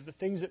afraid of, the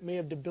things that may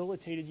have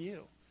debilitated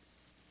you.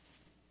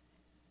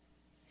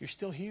 You're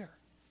still here.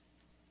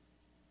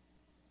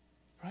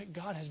 Right?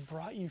 God has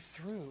brought you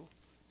through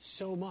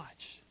so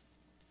much.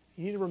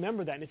 You need to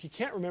remember that. And if you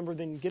can't remember,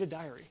 then get a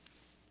diary.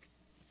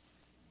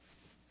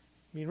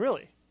 I mean,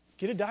 really,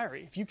 get a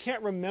diary. If you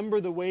can't remember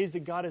the ways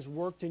that God has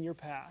worked in your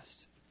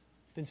past,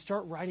 then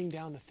start writing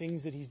down the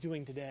things that He's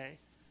doing today.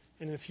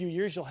 And in a few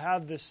years, you'll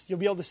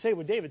be able to say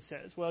what David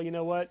says. Well, you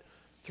know what?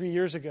 3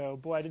 years ago,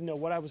 boy, I didn't know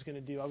what I was going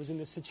to do. I was in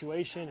this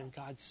situation, and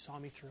God saw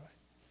me through it.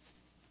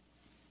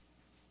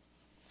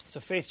 So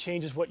faith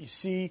changes what you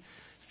see.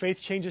 Faith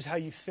changes how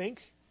you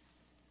think.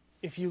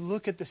 If you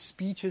look at the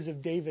speeches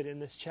of David in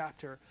this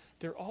chapter,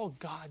 they're all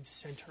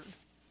God-centered.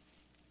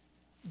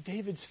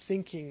 David's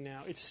thinking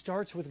now, it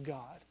starts with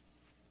God.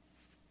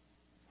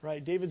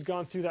 Right? David's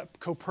gone through that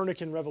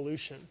Copernican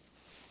revolution.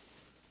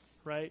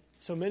 Right?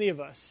 So many of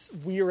us,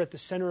 we are at the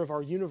center of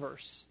our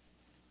universe.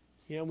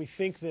 We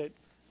think that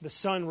the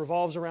sun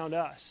revolves around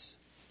us.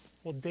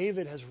 Well,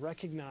 David has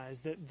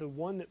recognized that the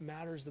one that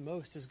matters the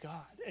most is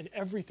God, and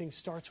everything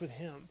starts with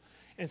Him.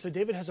 And so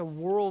David has a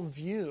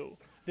worldview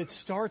that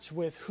starts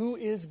with, who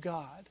is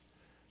God?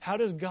 How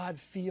does God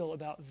feel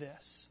about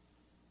this?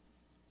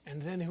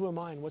 And then, who am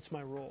I and what's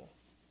my role?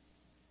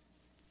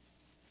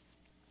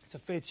 So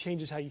faith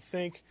changes how you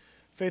think.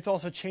 Faith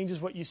also changes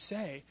what you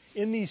say.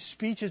 In these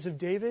speeches of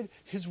David,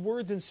 his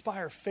words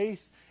inspire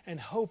faith and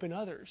hope in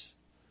others.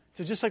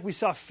 So just like we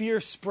saw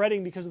fear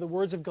spreading because of the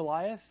words of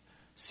Goliath,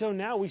 so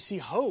now we see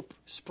hope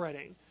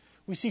spreading.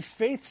 We see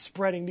faith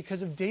spreading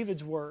because of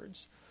David's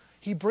words.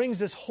 He brings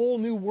this whole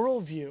new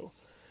worldview.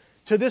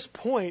 To this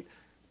point,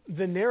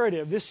 the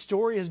narrative, this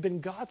story has been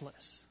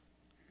godless.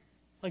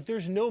 Like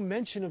there's no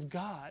mention of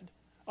God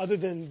other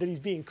than that He's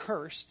being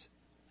cursed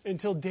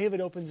until David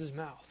opens his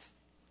mouth.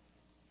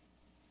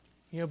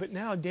 But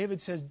now David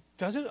says,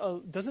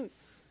 doesn't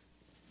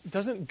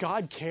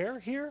God care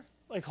here?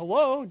 Like,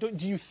 hello,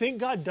 do you think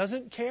God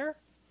doesn't care?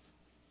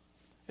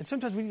 And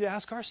sometimes we need to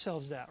ask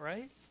ourselves that,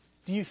 right?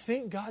 Do you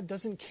think God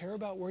doesn't care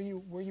about where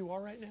you are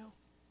right now?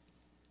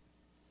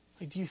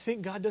 Like, do you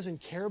think God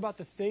doesn't care about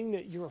the thing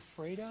that you're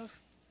afraid of?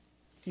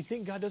 Do you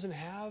think God doesn't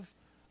have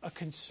a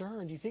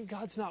concern? Do you think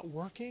God's not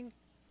working?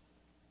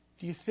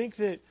 Do you think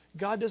that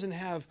God doesn't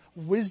have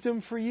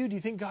wisdom for you? Do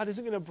you think God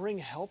isn't going to bring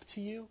help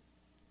to you?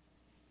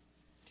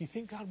 Do you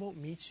think God won't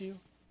meet you?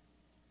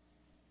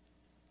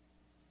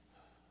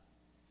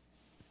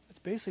 That's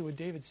basically what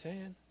David's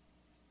saying.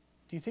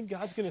 Do you think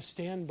God's going to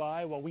stand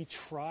by while we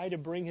try to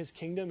bring His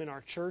kingdom in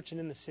our church and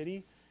in the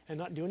city and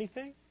not do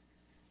anything?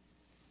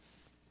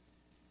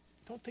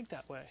 Don't think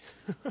that way.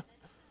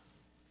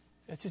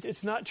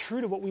 It's not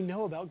true to what we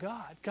know about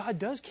God. God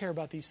does care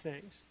about these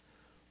things.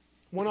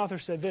 One author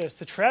said this: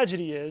 the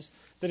tragedy is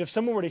that if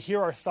someone were to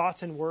hear our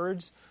thoughts and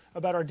words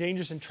about our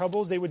dangers and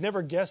troubles, they would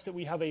never guess that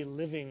we have a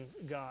living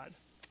God.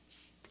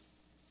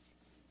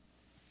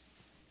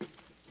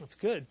 That's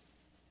good.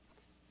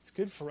 It's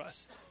good for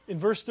us. In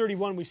verse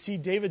 31, we see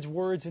David's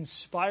words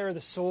inspire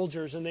the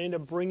soldiers, and they end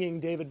up bringing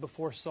David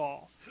before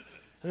Saul.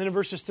 And then in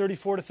verses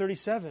 34 to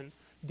 37,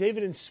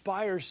 David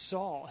inspires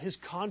Saul, his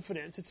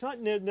confidence. It's not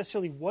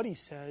necessarily what he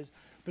says,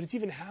 but it's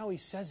even how he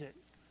says it.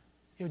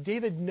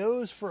 David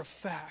knows for a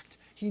fact,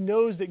 he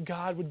knows that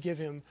God would give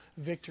him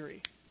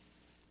victory.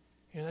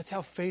 That's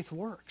how faith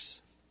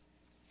works.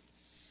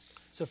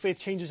 So faith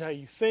changes how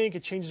you think,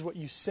 it changes what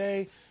you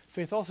say.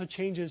 Faith also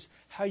changes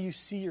how you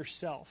see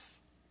yourself.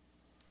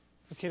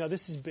 Okay, now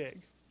this is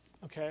big.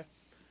 Okay?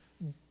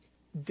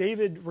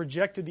 David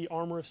rejected the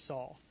armor of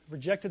Saul,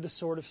 rejected the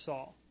sword of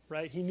Saul,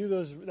 right? He knew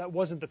that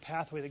wasn't the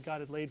pathway that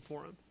God had laid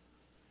for him.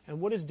 And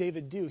what does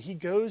David do? He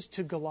goes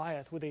to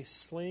Goliath with a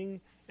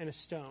sling and a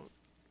stone.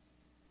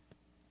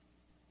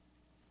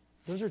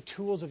 Those are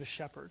tools of a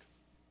shepherd.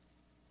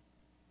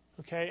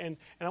 Okay, and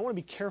I want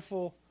to be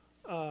careful,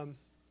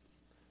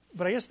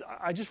 but I guess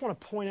I just want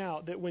to point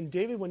out that when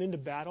David went into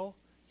battle,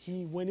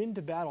 he went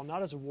into battle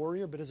not as a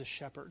warrior, but as a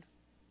shepherd.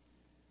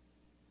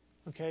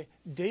 Okay,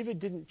 David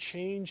didn't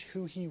change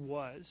who he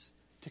was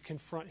to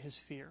confront his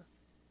fear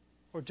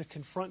or to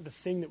confront the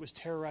thing that was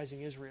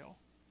terrorizing Israel.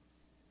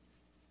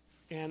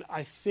 And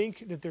I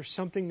think that there's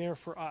something there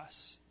for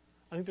us.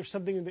 I think there's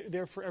something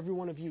there for every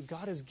one of you.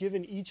 God has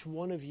given each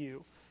one of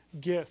you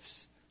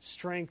gifts,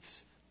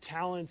 strengths,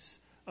 talents,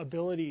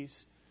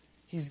 abilities.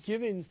 He's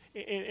given,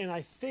 and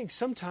I think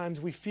sometimes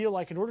we feel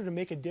like in order to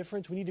make a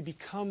difference, we need to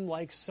become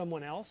like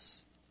someone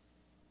else.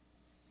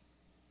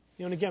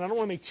 And again, I don't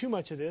want to make too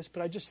much of this,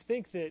 but I just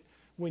think that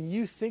when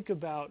you think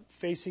about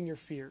facing your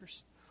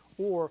fears,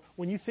 or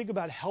when you think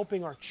about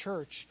helping our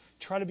church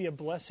try to be a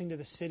blessing to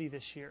the city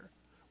this year,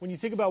 when you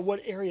think about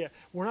what area,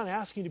 we're not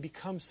asking you to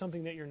become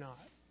something that you're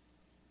not.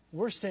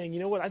 We're saying,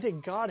 you know what, I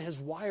think God has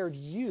wired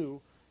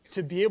you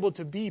to be able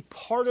to be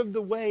part of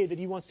the way that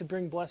He wants to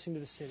bring blessing to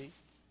the city.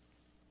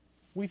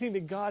 We think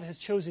that God has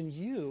chosen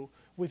you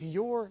with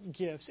your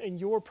gifts and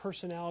your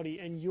personality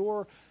and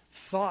your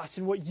thoughts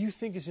and what you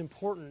think is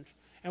important.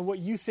 and what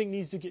you think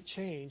needs to get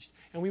changed.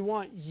 And we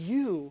want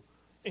you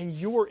and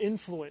your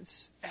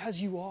influence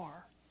as you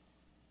are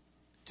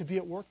to be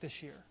at work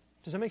this year.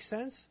 Does that make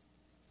sense?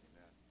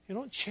 You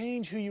don't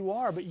change who you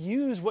are, but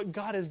use what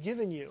God has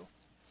given you.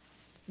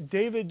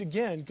 David,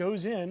 again,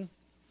 goes in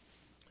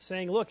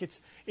saying, look,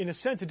 it's in a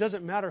sense, it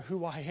doesn't matter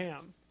who I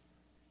am,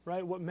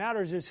 right? What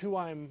matters is who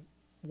I'm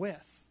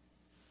with.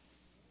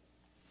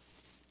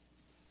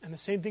 And the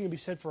same thing can be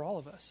said for all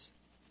of us.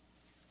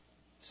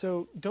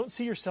 So don't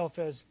see yourself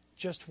as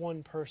just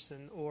one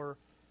person or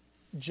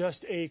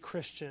just a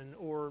Christian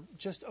or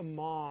just a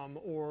mom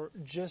or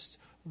just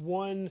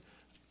one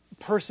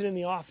person in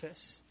the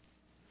office.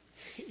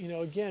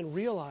 Again,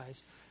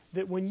 realize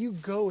that when you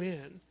go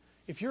in,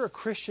 if you're a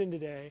Christian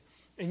today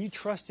and you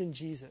trust in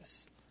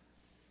Jesus,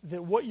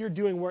 that what you're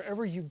doing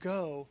wherever you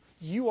go,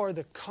 you are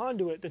the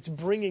conduit that's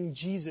bringing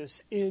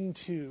Jesus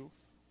into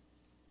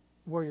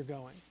where you're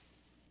going.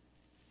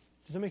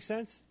 Does that make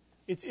sense?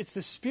 It's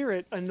the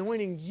Spirit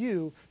anointing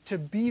you to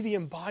be the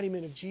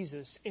embodiment of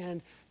Jesus,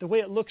 and the way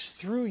it looks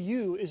through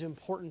you is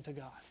important to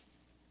God.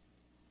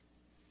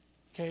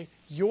 Okay?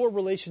 Your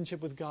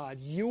relationship with God,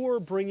 you're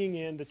bringing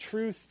in the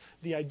truth,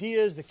 the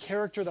ideas, the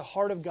character, the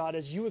heart of God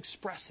as you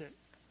express it,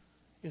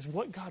 is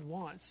what God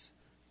wants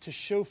to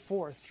show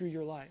forth through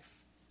your life.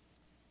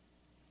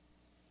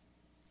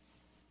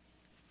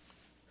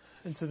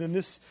 And so then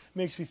this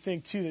makes me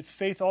think, too, that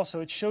faith also,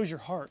 it shows your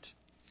heart.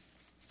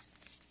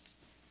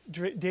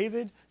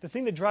 David, the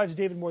thing that drives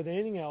David more than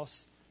anything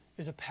else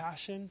is a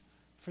passion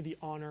for the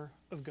honor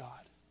of God.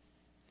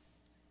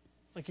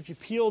 Like if you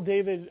peel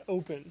David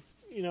open,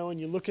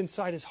 and you look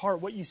inside his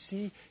heart, what you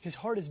see, his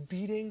heart is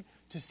beating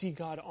to see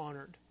God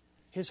honored.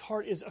 His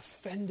heart is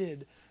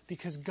offended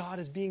because God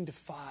is being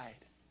defied.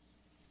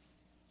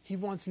 He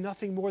wants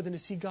nothing more than to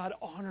see God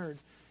honored.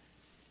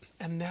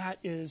 And that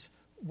is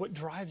what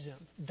drives him.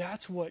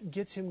 That's what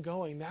gets him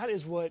going. That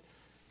is what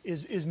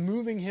is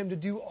moving him to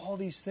do all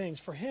these things.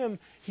 For him,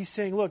 he's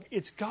saying, look,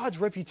 it's God's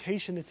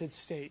reputation that's at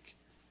stake.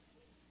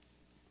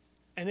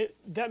 And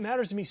that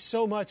matters to me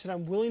so much that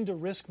I'm willing to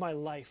risk my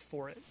life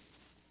for it.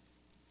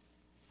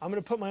 I'm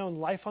going to put my own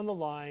life on the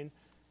line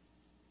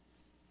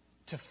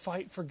to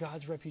fight for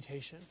God's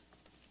reputation.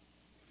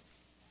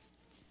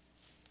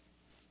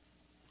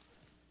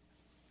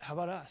 How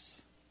about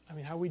us?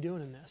 How are we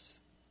doing in this?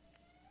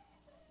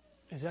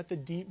 Is that the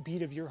deep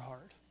beat of your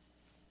heart?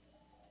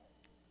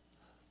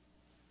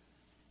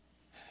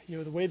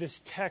 The way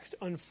this text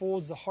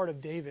unfolds the heart of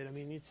David,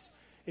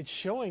 it's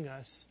showing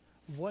us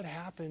what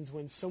happens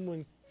when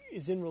someone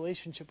is in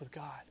relationship with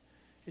God.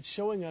 It's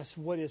showing us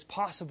what is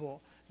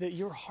possible, that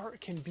your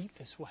heart can beat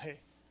this way.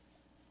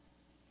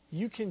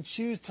 You can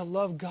choose to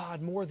love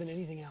God more than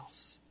anything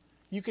else.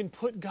 You can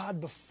put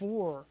God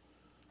before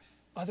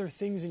other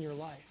things in your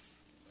life.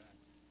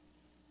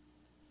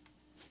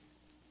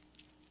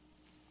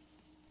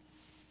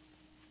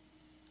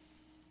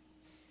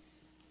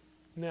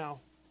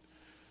 Now,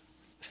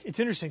 it's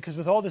interesting because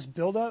with all this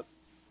buildup,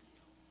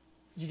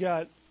 you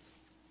got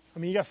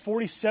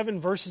 47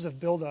 verses of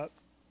buildup,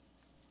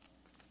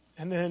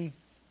 and then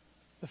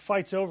the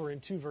fight's over in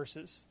 2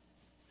 verses.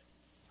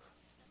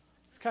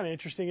 It's kind of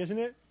interesting, isn't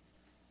it?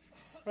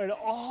 Right,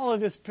 all of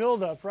this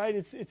buildup, right?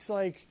 It's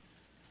like,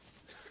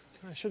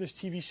 I'm sure there's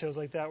TV shows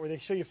like that where they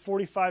show you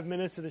 45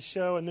 minutes of the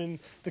show and then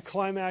the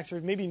climax,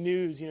 or maybe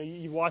news.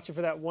 You watch it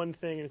for that one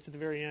thing and it's at the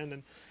very end,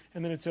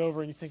 and then it's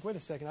over and you think, wait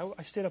a second,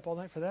 I stayed up all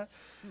night for that?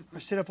 Or I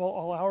stayed up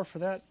all hour for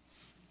that?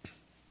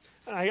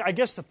 I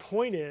guess the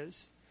point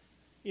is,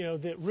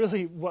 that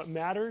really what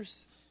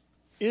matters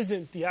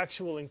isn't the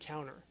actual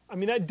encounter.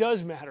 That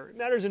does matter. It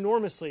matters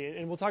enormously,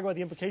 and we'll talk about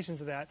the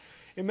implications of that.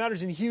 It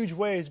matters in huge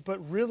ways, but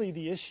really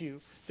the issue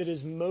that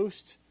is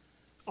most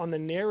on the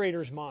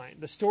narrator's mind,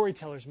 the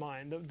storyteller's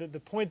mind, the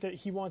point that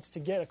he wants to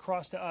get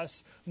across to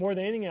us more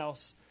than anything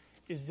else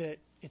is that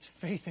it's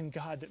faith in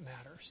God that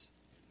matters.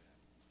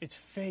 It's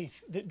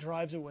faith that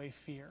drives away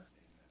fear.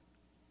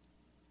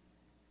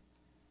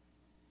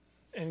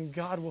 And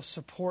God will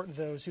support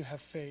those who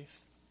have faith.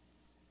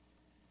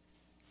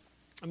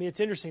 It's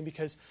interesting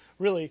because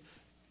really,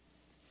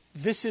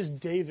 this is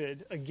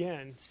David,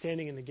 again,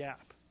 standing in the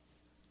gap.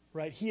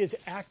 Right? He is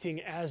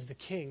acting as the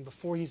king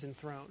before he's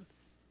enthroned.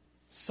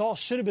 Saul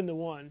should have been the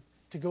one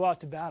to go out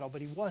to battle,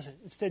 but he wasn't.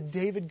 Instead,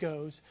 David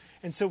goes.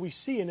 And so we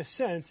see, in a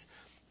sense,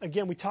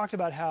 again, we talked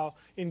about how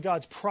in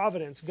God's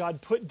providence,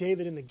 God put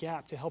David in the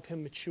gap to help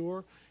him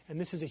mature, and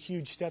this is a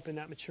huge step in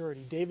that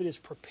maturity. David is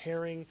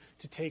preparing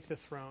to take the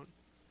throne.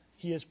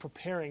 He is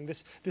preparing.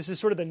 This is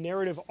sort of the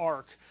narrative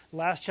arc.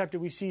 Last chapter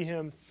we see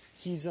him,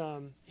 he's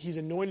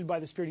anointed by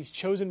the Spirit. He's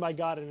chosen by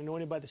God and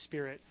anointed by the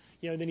Spirit.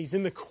 Then he's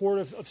in the court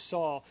of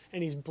Saul,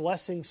 and he's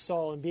blessing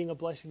Saul and being a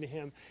blessing to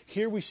him.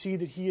 Here we see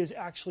that he is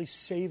actually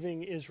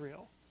saving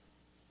Israel.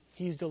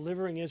 He's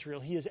delivering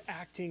Israel. He is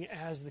acting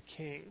as the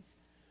king.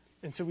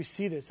 And so we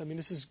see this.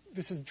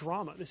 This is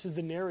drama. This is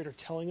the narrator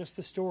telling us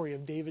the story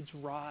of David's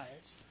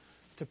rise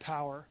to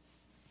power.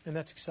 And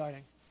that's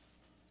exciting.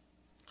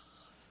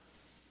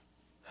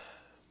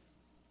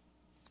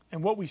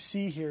 And what we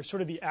see here,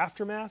 sort of the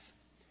aftermath,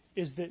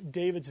 is that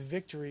David's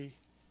victory,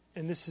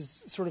 and this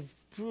is sort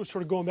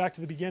of going back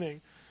to the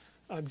beginning,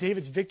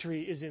 David's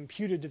victory is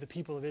imputed to the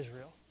people of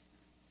Israel.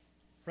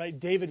 Right?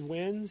 David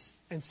wins,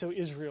 and so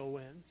Israel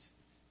wins.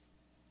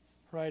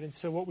 Right? And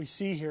so what we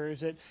see here is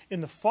that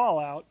in the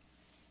fallout,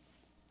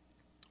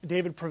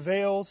 David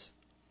prevails,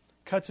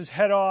 cuts his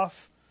head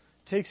off,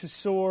 takes his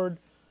sword,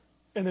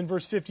 and then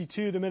verse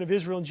 52, the men of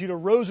Israel and Judah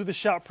rose with a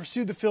shout,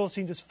 pursued the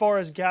Philistines as far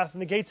as Gath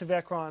and the gates of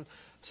Ekron,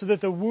 so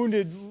that the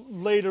wounded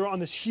later on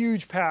this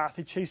huge path,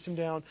 they chased him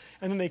down,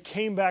 and then they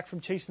came back from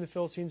chasing the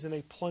Philistines and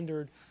they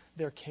plundered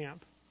their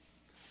camp.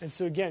 And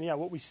so again,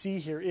 what we see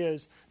here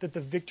is that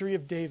the victory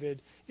of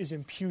David is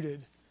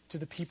imputed to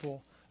the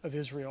people of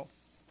Israel.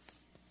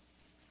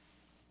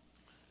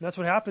 And that's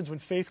what happens when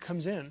faith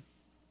comes in.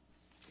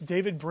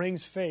 David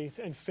brings faith,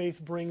 and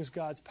faith brings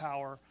God's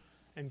power,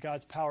 and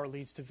God's power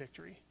leads to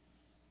victory.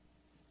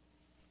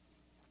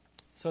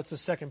 So that's the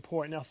second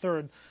point. Now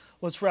third,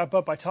 let's wrap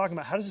up by talking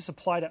about how does this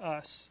apply to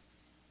us?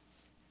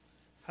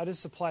 How does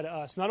this apply to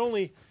us? Not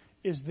only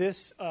is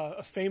this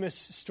a famous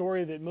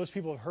story that most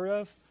people have heard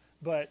of,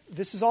 but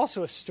this is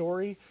also a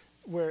story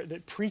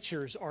that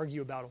preachers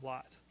argue about a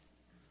lot.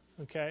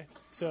 Okay?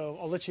 So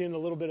I'll let you in a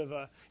little bit of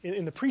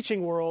in the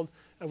preaching world,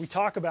 we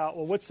talk about,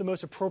 what's the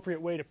most appropriate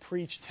way to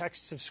preach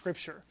texts of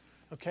Scripture?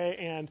 Okay?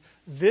 And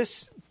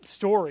this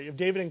story of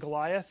David and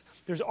Goliath,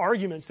 there's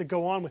arguments that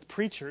go on with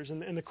preachers,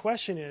 and the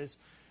question is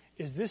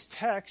this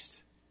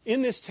text,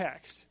 in this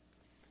text,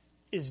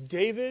 is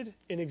David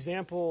an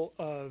example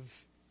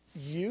of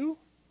you?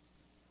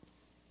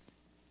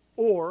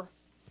 Or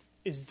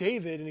is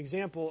David an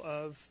example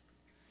of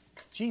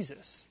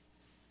Jesus?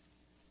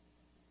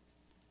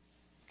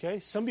 Okay,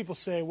 some people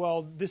say,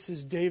 this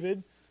is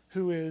David,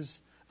 who is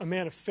a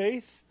man of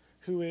faith,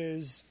 who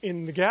is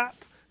in the gap,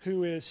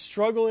 who is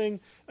struggling,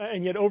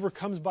 and yet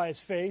overcomes by his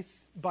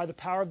faith, by the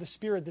power of the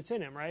Spirit that's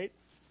in him, right?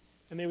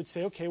 And they would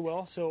say,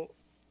 so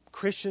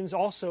Christians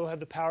also have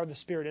the power of the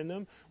Spirit in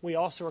them. We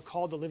also are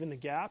called to live in the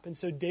gap. And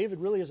so David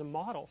really is a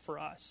model for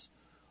us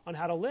on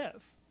how to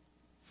live,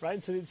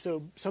 right? And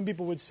so some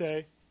people would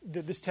say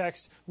that this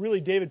text,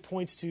 really David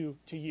points to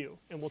you,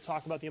 and we'll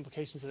talk about the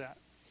implications of that.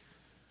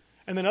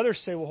 And then others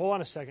say, hold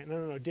on a second.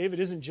 No. David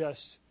isn't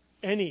just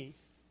any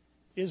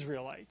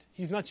Israelite.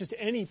 He's not just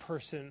any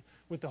person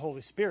with the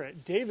Holy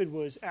Spirit. David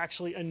was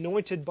actually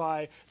anointed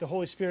by the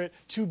Holy Spirit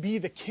to be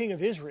the king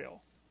of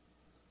Israel,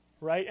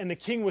 right? And the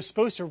king was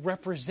supposed to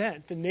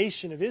represent the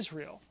nation of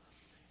Israel.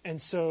 And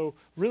so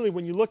really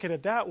when you look at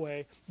it that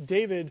way,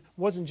 David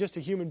wasn't just a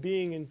human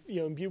being and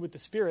imbued with the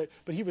Spirit,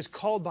 but he was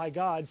called by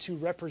God to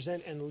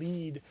represent and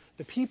lead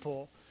the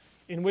people,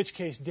 in which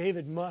case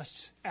David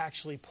must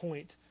actually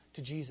point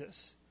to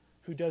Jesus,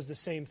 who does the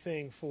same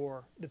thing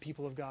for the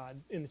people of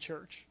God in the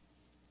church.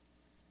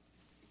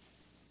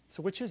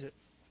 So which is it?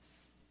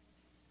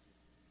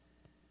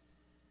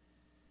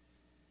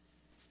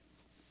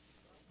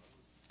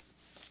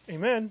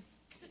 Amen.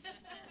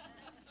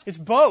 It's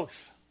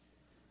both.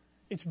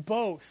 It's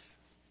both.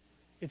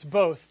 It's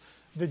both.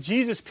 The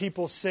Jesus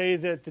people say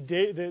that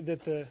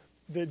the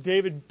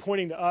David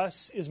pointing to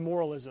us is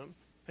moralism,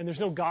 and there's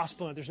no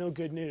gospel in it. There's no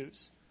good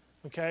news.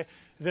 Okay?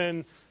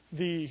 Then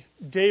the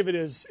David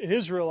is an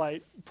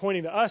Israelite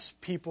pointing to us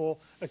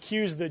people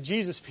accuse the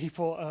Jesus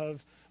people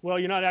of,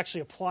 you're not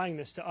actually applying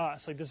this to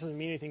us. Like, this doesn't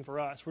mean anything for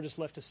us. We're just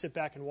left to sit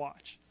back and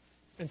watch.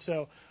 And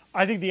so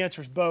I think the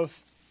answer is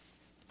both.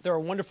 There are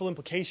wonderful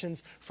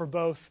implications for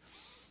both.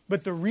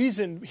 But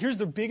here's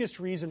the biggest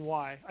reason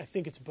why I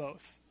think it's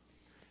both.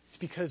 It's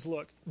because,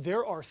 look,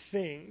 there are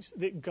things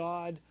that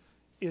God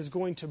is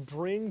going to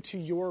bring to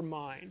your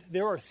mind.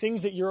 There are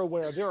things that you're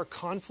aware of. There are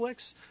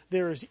conflicts.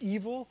 There is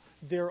evil.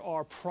 There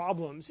are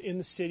problems in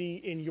the city,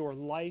 in your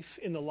life,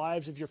 in the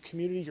lives of your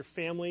community, your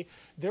family.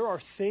 There are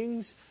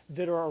things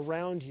that are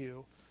around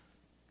you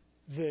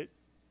that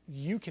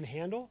you can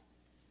handle,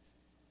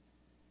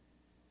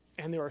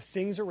 and there are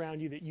things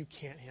around you that you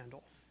can't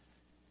handle.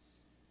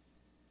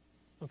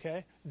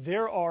 Okay?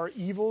 There are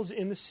evils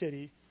in the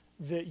city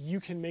that you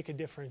can make a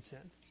difference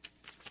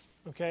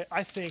in. Okay?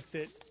 I think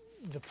that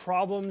the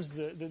problems,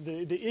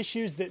 the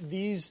issues that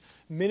these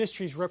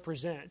ministries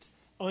represent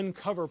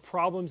uncover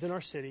problems in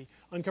our city,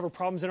 uncover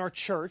problems in our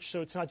church.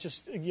 So it's not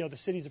just, the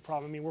city's a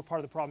problem. I mean, we're part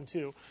of the problem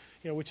too,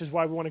 which is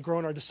why we want to grow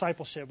in our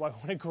discipleship, why we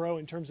want to grow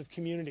in terms of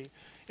community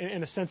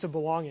and a sense of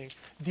belonging.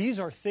 These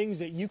are things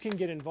that you can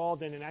get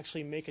involved in and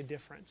actually make a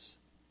difference.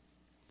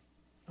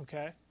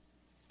 Okay?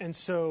 And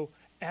so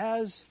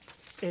as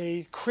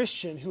a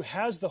Christian who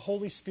has the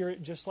Holy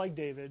Spirit just like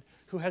David,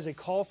 who has a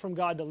call from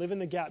God to live in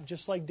the gap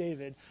just like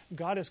David,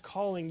 God is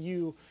calling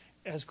you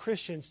as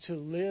Christians to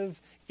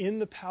live in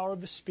the power of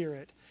the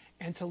Spirit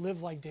and to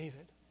live like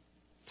David,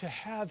 to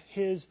have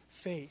his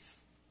faith,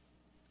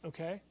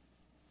 okay?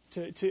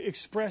 To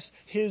express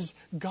his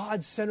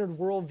God-centered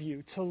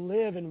worldview, to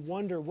live and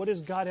wonder, what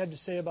does God have to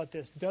say about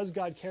this? Does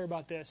God care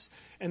about this?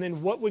 And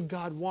then what would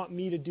God want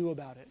me to do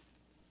about it?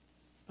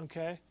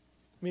 Okay?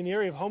 I mean, the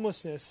area of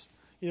homelessness,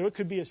 it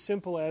could be as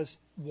simple as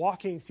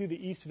walking through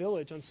the East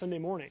Village on Sunday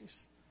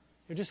mornings.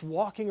 You're just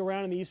walking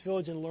around in the East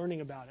Village and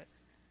learning about it.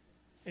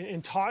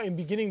 and talk and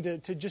beginning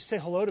to just say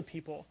hello to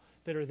people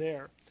that are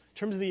there. In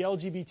terms of the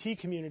LGBT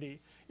community,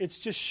 it's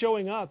just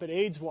showing up at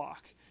AIDS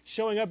Walk,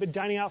 showing up at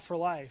Dining Out for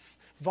Life,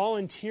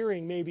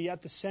 volunteering maybe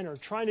at the center,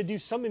 trying to do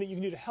something that you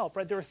can do to help,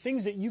 right? There are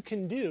things that you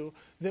can do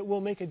that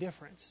will make a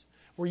difference,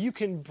 where you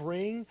can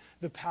bring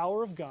the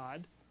power of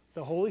God,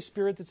 the Holy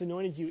Spirit that's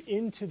anointed you,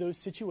 into those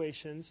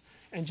situations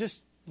and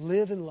just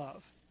live in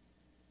love.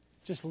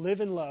 Just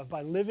live in love.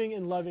 By living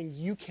and loving,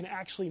 you can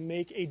actually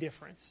make a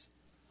difference.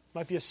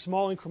 Might be a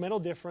small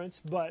incremental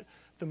difference, but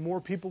the more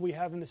people we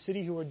have in the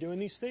city who are doing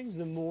these things,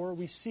 the more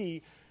we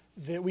see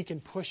that we can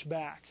push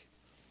back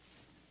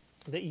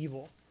the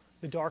evil,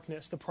 the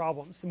darkness, the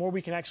problems, the more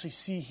we can actually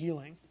see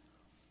healing.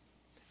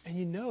 And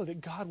you know that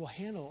God will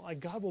handle,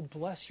 like God will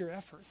bless your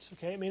efforts,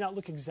 okay? It may not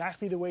look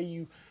exactly the way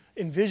you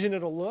envision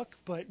it'll look,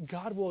 but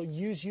God will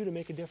use you to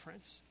make a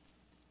difference,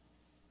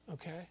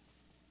 okay?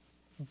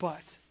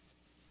 But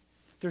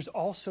there's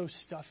also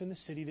stuff in the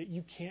city that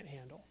you can't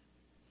handle.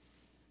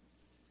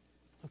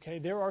 Okay,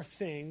 there are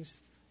things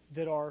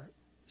that are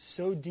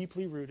so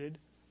deeply rooted,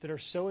 that are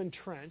so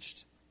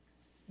entrenched,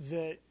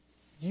 that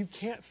you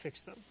can't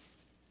fix them.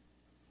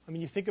 I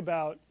mean, you think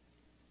about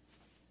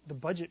the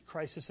budget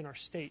crisis in our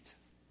state,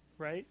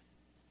 right?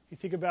 You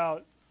think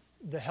about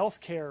the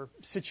healthcare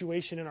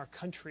situation in our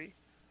country,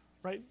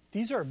 right?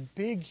 These are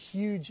big,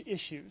 huge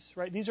issues,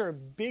 right? These are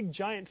big,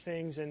 giant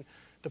things, and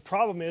the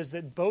problem is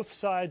that both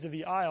sides of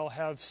the aisle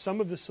have some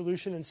of the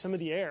solution and some of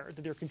the error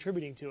that they're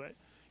contributing to it.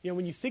 You know,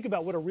 when you think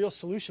about what a real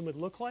solution would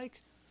look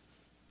like,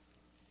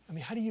 I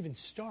mean, how do you even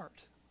start,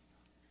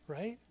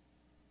 right?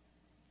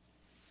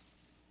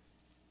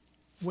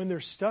 When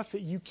there's stuff that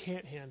you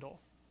can't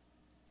handle,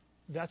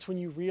 that's when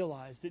you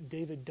realize that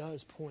David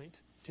does point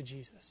to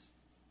Jesus.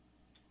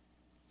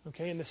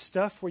 Okay, and the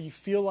stuff where you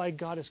feel like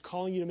God is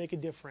calling you to make a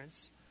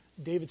difference,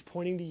 David's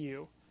pointing to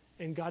you,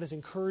 and God is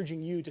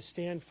encouraging you to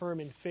stand firm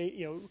in faith,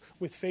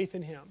 with faith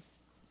in Him.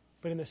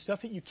 But in the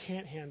stuff that you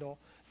can't handle,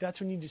 that's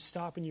when you need to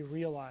stop and you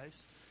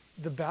realize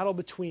the battle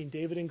between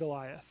David and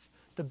Goliath,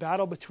 the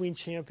battle between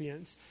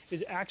champions,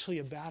 is actually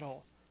a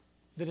battle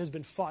that has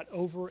been fought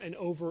over and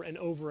over and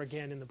over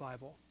again in the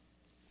Bible.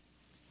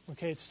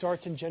 Okay, it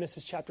starts in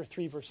Genesis chapter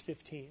 3, verse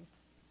 15,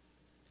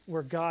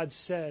 where God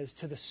says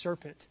to the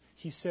serpent,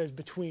 He says,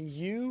 between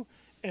you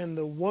and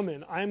the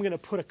woman, I am going to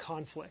put a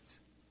conflict.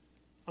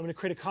 I'm going to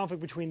create a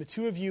conflict between the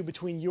two of you,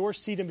 between your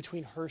seed and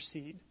between her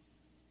seed.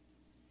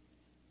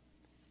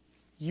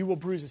 You will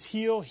bruise his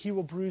heel, he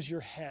will bruise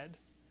your head.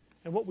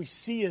 And what we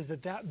see is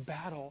that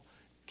battle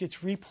gets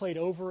replayed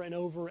over and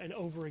over and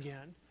over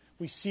again.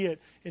 We see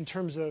it in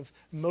terms of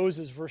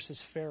Moses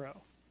versus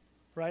Pharaoh,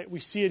 right? We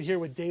see it here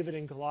with David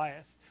and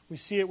Goliath. We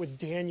see it with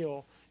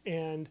Daniel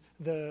and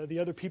the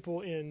other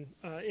people in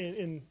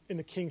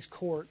the king's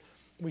court.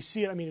 We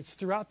see it, I mean, it's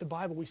throughout the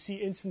Bible. We see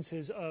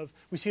instances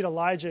we see it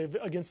Elijah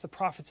against the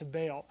prophets of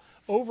Baal.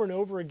 Over and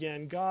over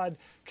again, God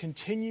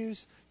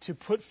continues to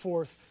put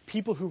forth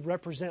people who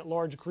represent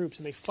large groups,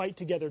 and they fight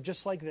together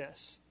just like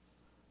this.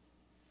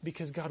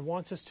 Because God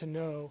wants us to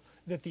know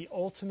that the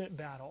ultimate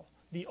battle,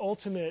 the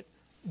ultimate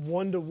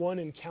one-to-one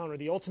encounter,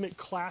 the ultimate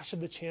clash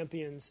of the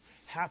champions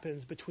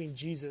happens between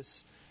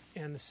Jesus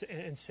and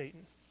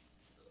Satan.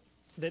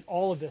 That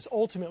all of this,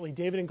 ultimately,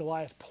 David and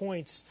Goliath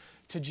points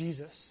to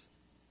Jesus.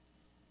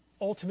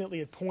 Ultimately,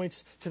 it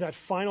points to that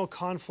final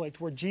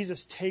conflict where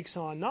Jesus takes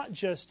on not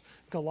just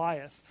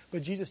Goliath,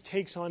 but Jesus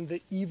takes on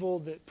the evil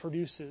that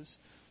produces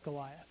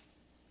Goliath.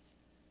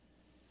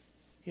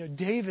 You know,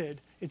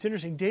 David, it's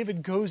interesting,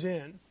 David goes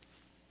in.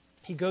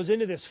 He goes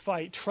into this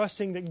fight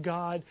trusting that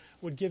God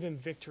would give him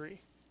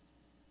victory.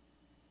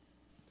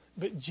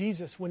 But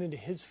Jesus went into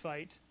his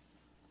fight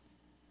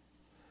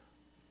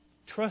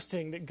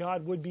trusting that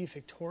God would be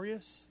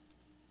victorious,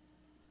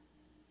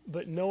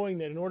 but knowing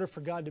that in order for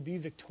God to be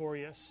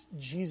victorious,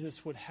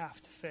 Jesus would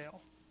have to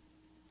fail.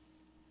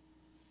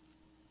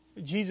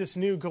 Jesus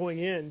knew going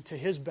into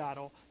his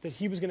battle that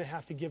he was going to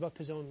have to give up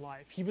his own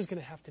life. He was going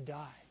to have to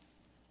die.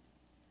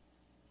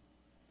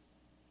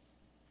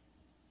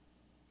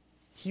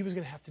 He was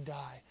going to have to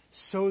die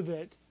so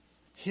that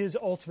his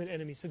ultimate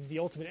enemy, so that the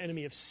ultimate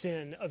enemy of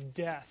sin, of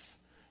death,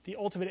 the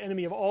ultimate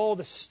enemy of all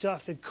the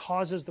stuff that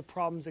causes the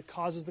problems, that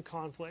causes the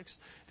conflicts,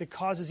 that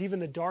causes even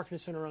the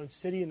darkness in our own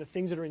city and the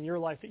things that are in your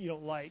life that you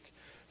don't like,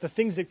 the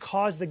things that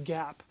cause the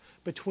gap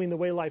between the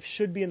way life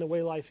should be and the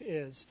way life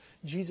is.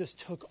 Jesus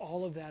took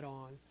all of that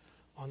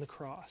on the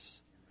cross.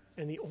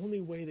 And the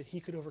only way that he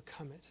could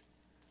overcome it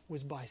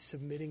was by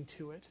submitting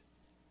to it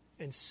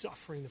and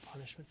suffering the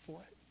punishment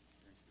for it.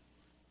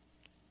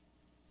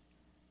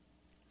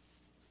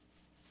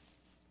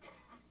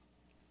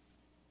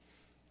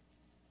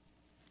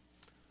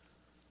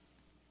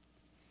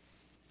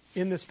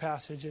 In this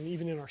passage, and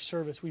even in our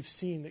service, we've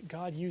seen that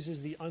God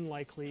uses the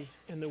unlikely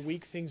and the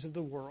weak things of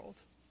the world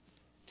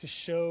to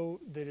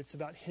show that it's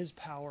about his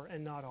power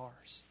and not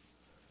ours.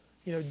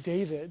 You know,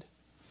 David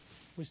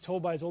was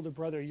told by his older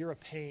brother, you're a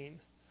pain.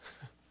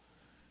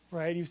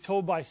 Right? He was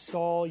told by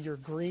Saul, you're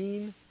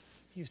green.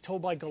 He was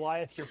told by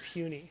Goliath, you're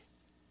puny.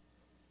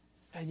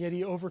 And yet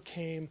he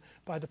overcame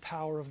by the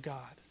power of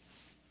God.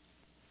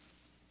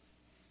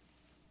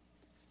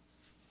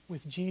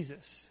 with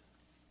Jesus.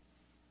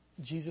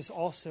 Jesus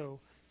also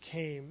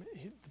came.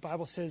 The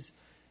Bible says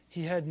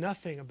he had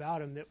nothing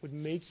about him that would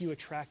make you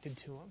attracted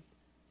to him.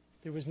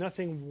 There was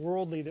nothing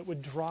worldly that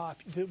would draw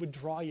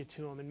you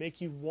to him and make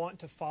you want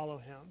to follow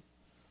him.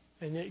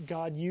 And that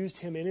God used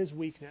him in his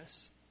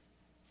weakness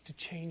to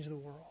change the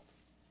world,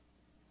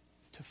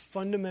 to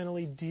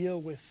fundamentally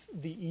deal with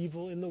the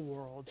evil in the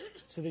world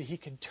so that he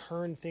could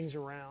turn things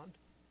around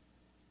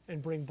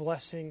and bring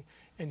blessing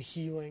and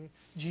healing.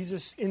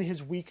 Jesus, in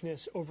his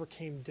weakness,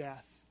 overcame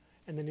death,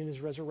 and then in his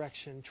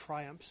resurrection,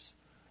 triumphs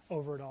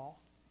over it all.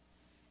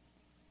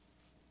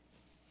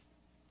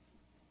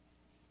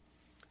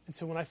 And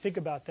so when I think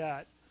about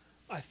that,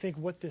 I think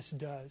what this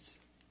does.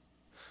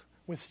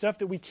 With stuff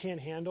that we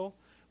can't handle,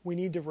 we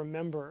need to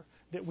remember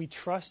that we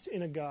trust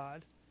in a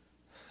God.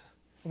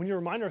 And we need to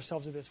remind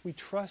ourselves of this. We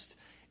trust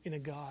in a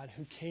God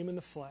who came in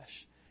the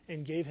flesh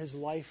and gave his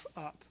life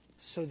up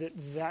so that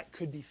that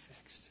could be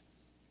fixed.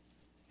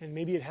 And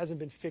maybe it hasn't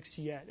been fixed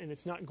yet, and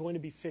it's not going to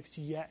be fixed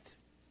yet,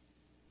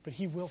 but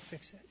he will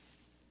fix it.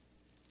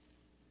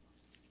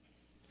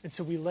 And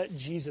so we let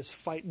Jesus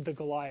fight the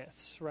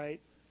Goliaths, right?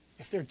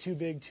 If they're too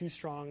big, too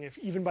strong, if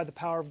even by the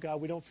power of God,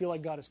 we don't feel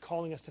like God is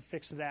calling us to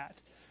fix that,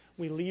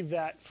 we leave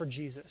that for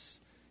Jesus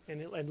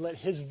and let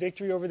his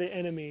victory over the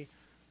enemy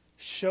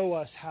show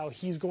us how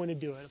he's going to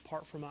do it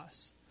apart from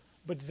us.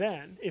 But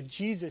then,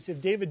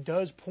 if David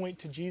does point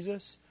to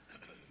Jesus,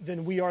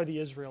 then we are the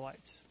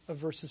Israelites of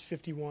verses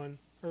 51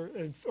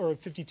 or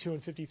 52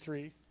 and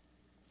 53.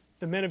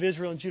 The men of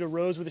Israel and Judah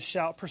rose with a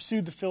shout,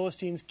 pursued the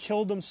Philistines,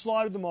 killed them,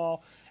 slaughtered them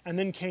all, and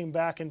then came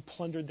back and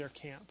plundered their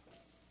camp.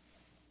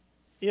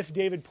 If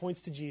David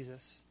points to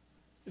Jesus,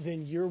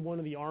 then you're one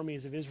of the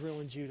armies of Israel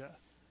and Judah.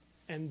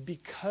 And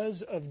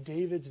because of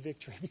David's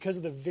victory, because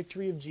of the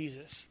victory of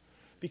Jesus,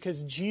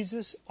 because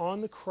Jesus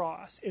on the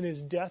cross in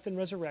his death and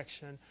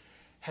resurrection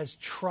has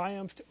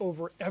triumphed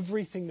over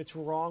everything that's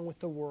wrong with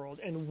the world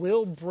and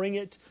will bring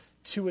it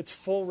to its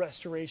full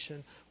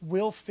restoration,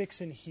 will fix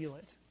and heal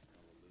it.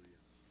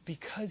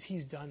 Because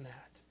he's done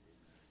that,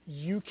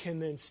 you can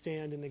then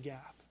stand in the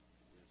gap.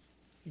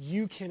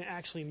 You can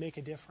actually make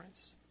a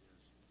difference.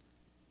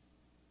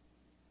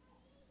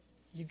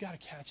 You've got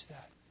to catch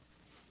that.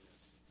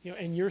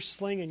 And your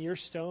sling and your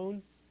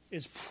stone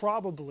is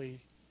probably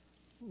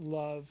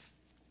love,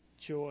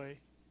 joy,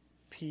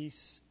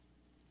 peace,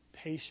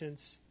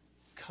 patience,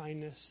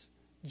 kindness,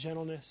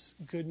 gentleness,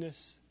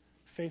 goodness,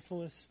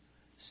 faithfulness,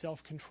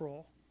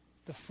 self-control.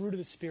 The fruit of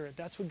the Spirit.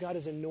 That's what God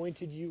has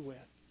anointed you with.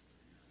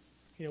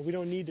 We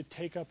don't need to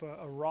take up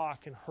a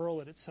rock and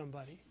hurl it at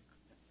somebody.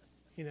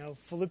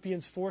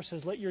 Philippians 4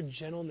 says, let your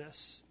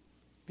gentleness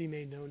be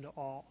made known to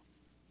all,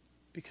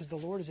 because the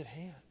Lord is at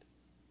hand.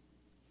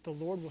 The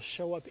Lord will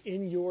show up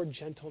in your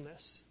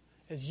gentleness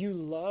as you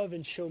love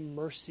and show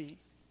mercy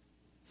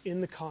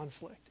in the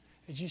conflict.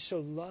 As you show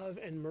love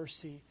and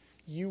mercy,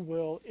 you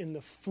will, in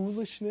the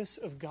foolishness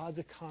of God's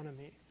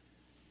economy,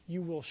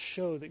 you will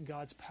show that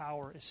God's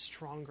power is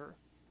stronger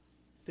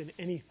than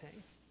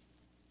anything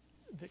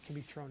that can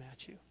be thrown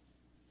at you.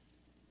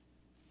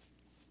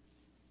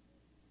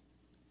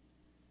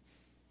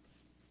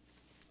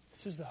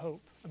 This is the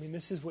hope.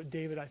 This is what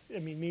David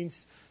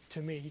means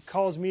to me. He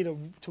calls me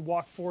to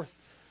walk forth.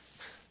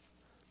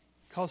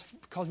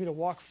 Calls me to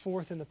walk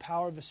forth in the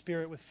power of the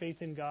Spirit with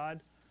faith in God,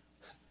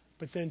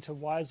 but then to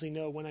wisely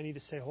know when I need to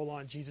say, hold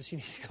on, Jesus, you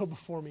need to go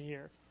before me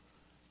here.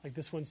 Like,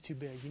 this one's too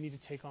big. You need to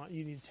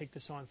take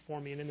this on for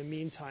me. And in the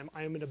meantime,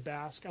 I am going to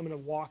bask. I'm going to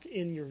walk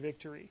in your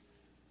victory.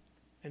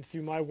 And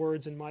through my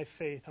words and my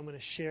faith, I'm going to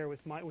share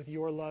with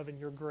your love and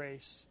your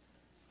grace.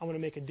 I'm going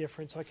to make a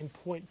difference so I can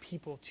point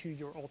people to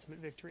your ultimate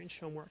victory and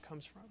show them where it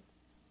comes from.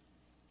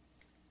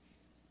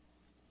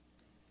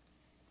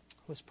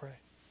 Let's pray.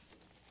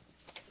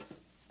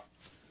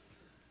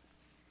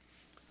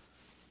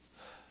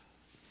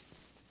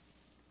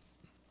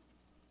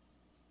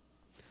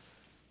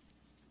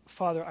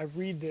 Father, I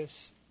read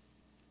this,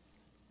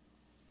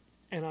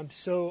 and I'm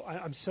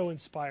so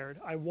inspired.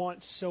 I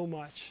want so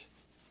much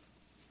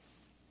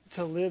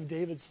to live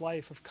David's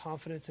life of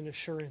confidence and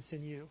assurance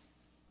in you.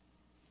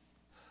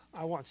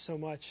 I want so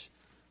much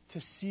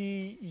to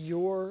see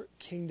your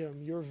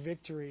kingdom, your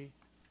victory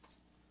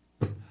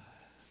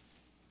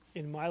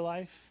in my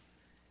life,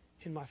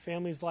 in my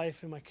family's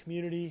life, in my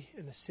community,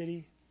 in the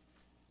city.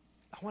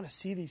 I want to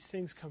see these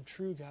things come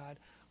true, God.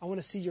 I want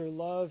to see your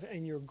love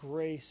and your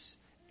grace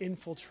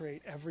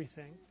infiltrate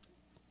everything.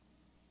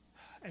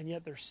 And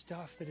yet there's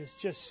stuff that is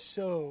just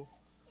so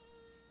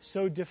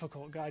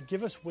difficult. God,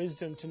 give us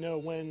wisdom to know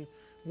when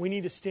we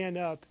need to stand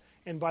up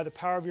and by the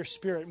power of your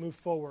Spirit move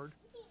forward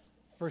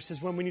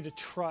versus when we need to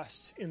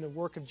trust in the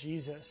work of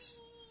Jesus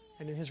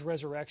and in his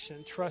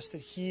resurrection. Trust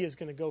that he is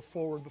going to go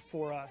forward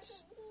before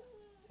us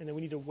and that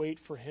we need to wait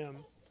for him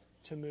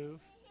to move.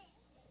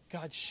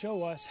 God,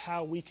 show us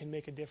how we can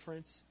make a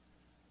difference.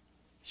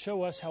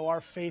 Show us how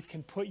our faith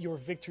can put your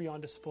victory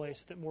on display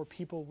so that more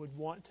people would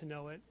want to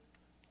know it,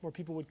 more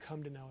people would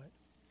come to know it.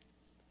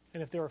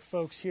 And if there are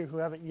folks here who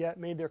haven't yet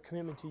made their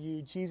commitment to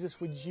you,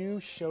 Jesus, would you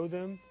show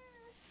them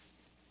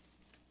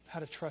how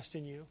to trust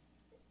in you.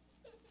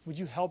 Would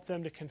you help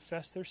them to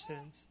confess their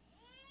sins,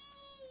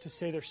 to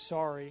say they're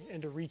sorry,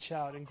 and to reach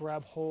out and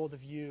grab hold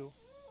of you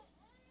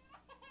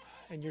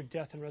and your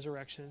death and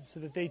resurrection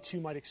so that they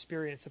too might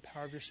experience the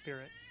power of your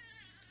Spirit.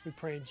 We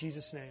pray in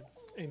Jesus' name.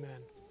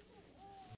 Amen.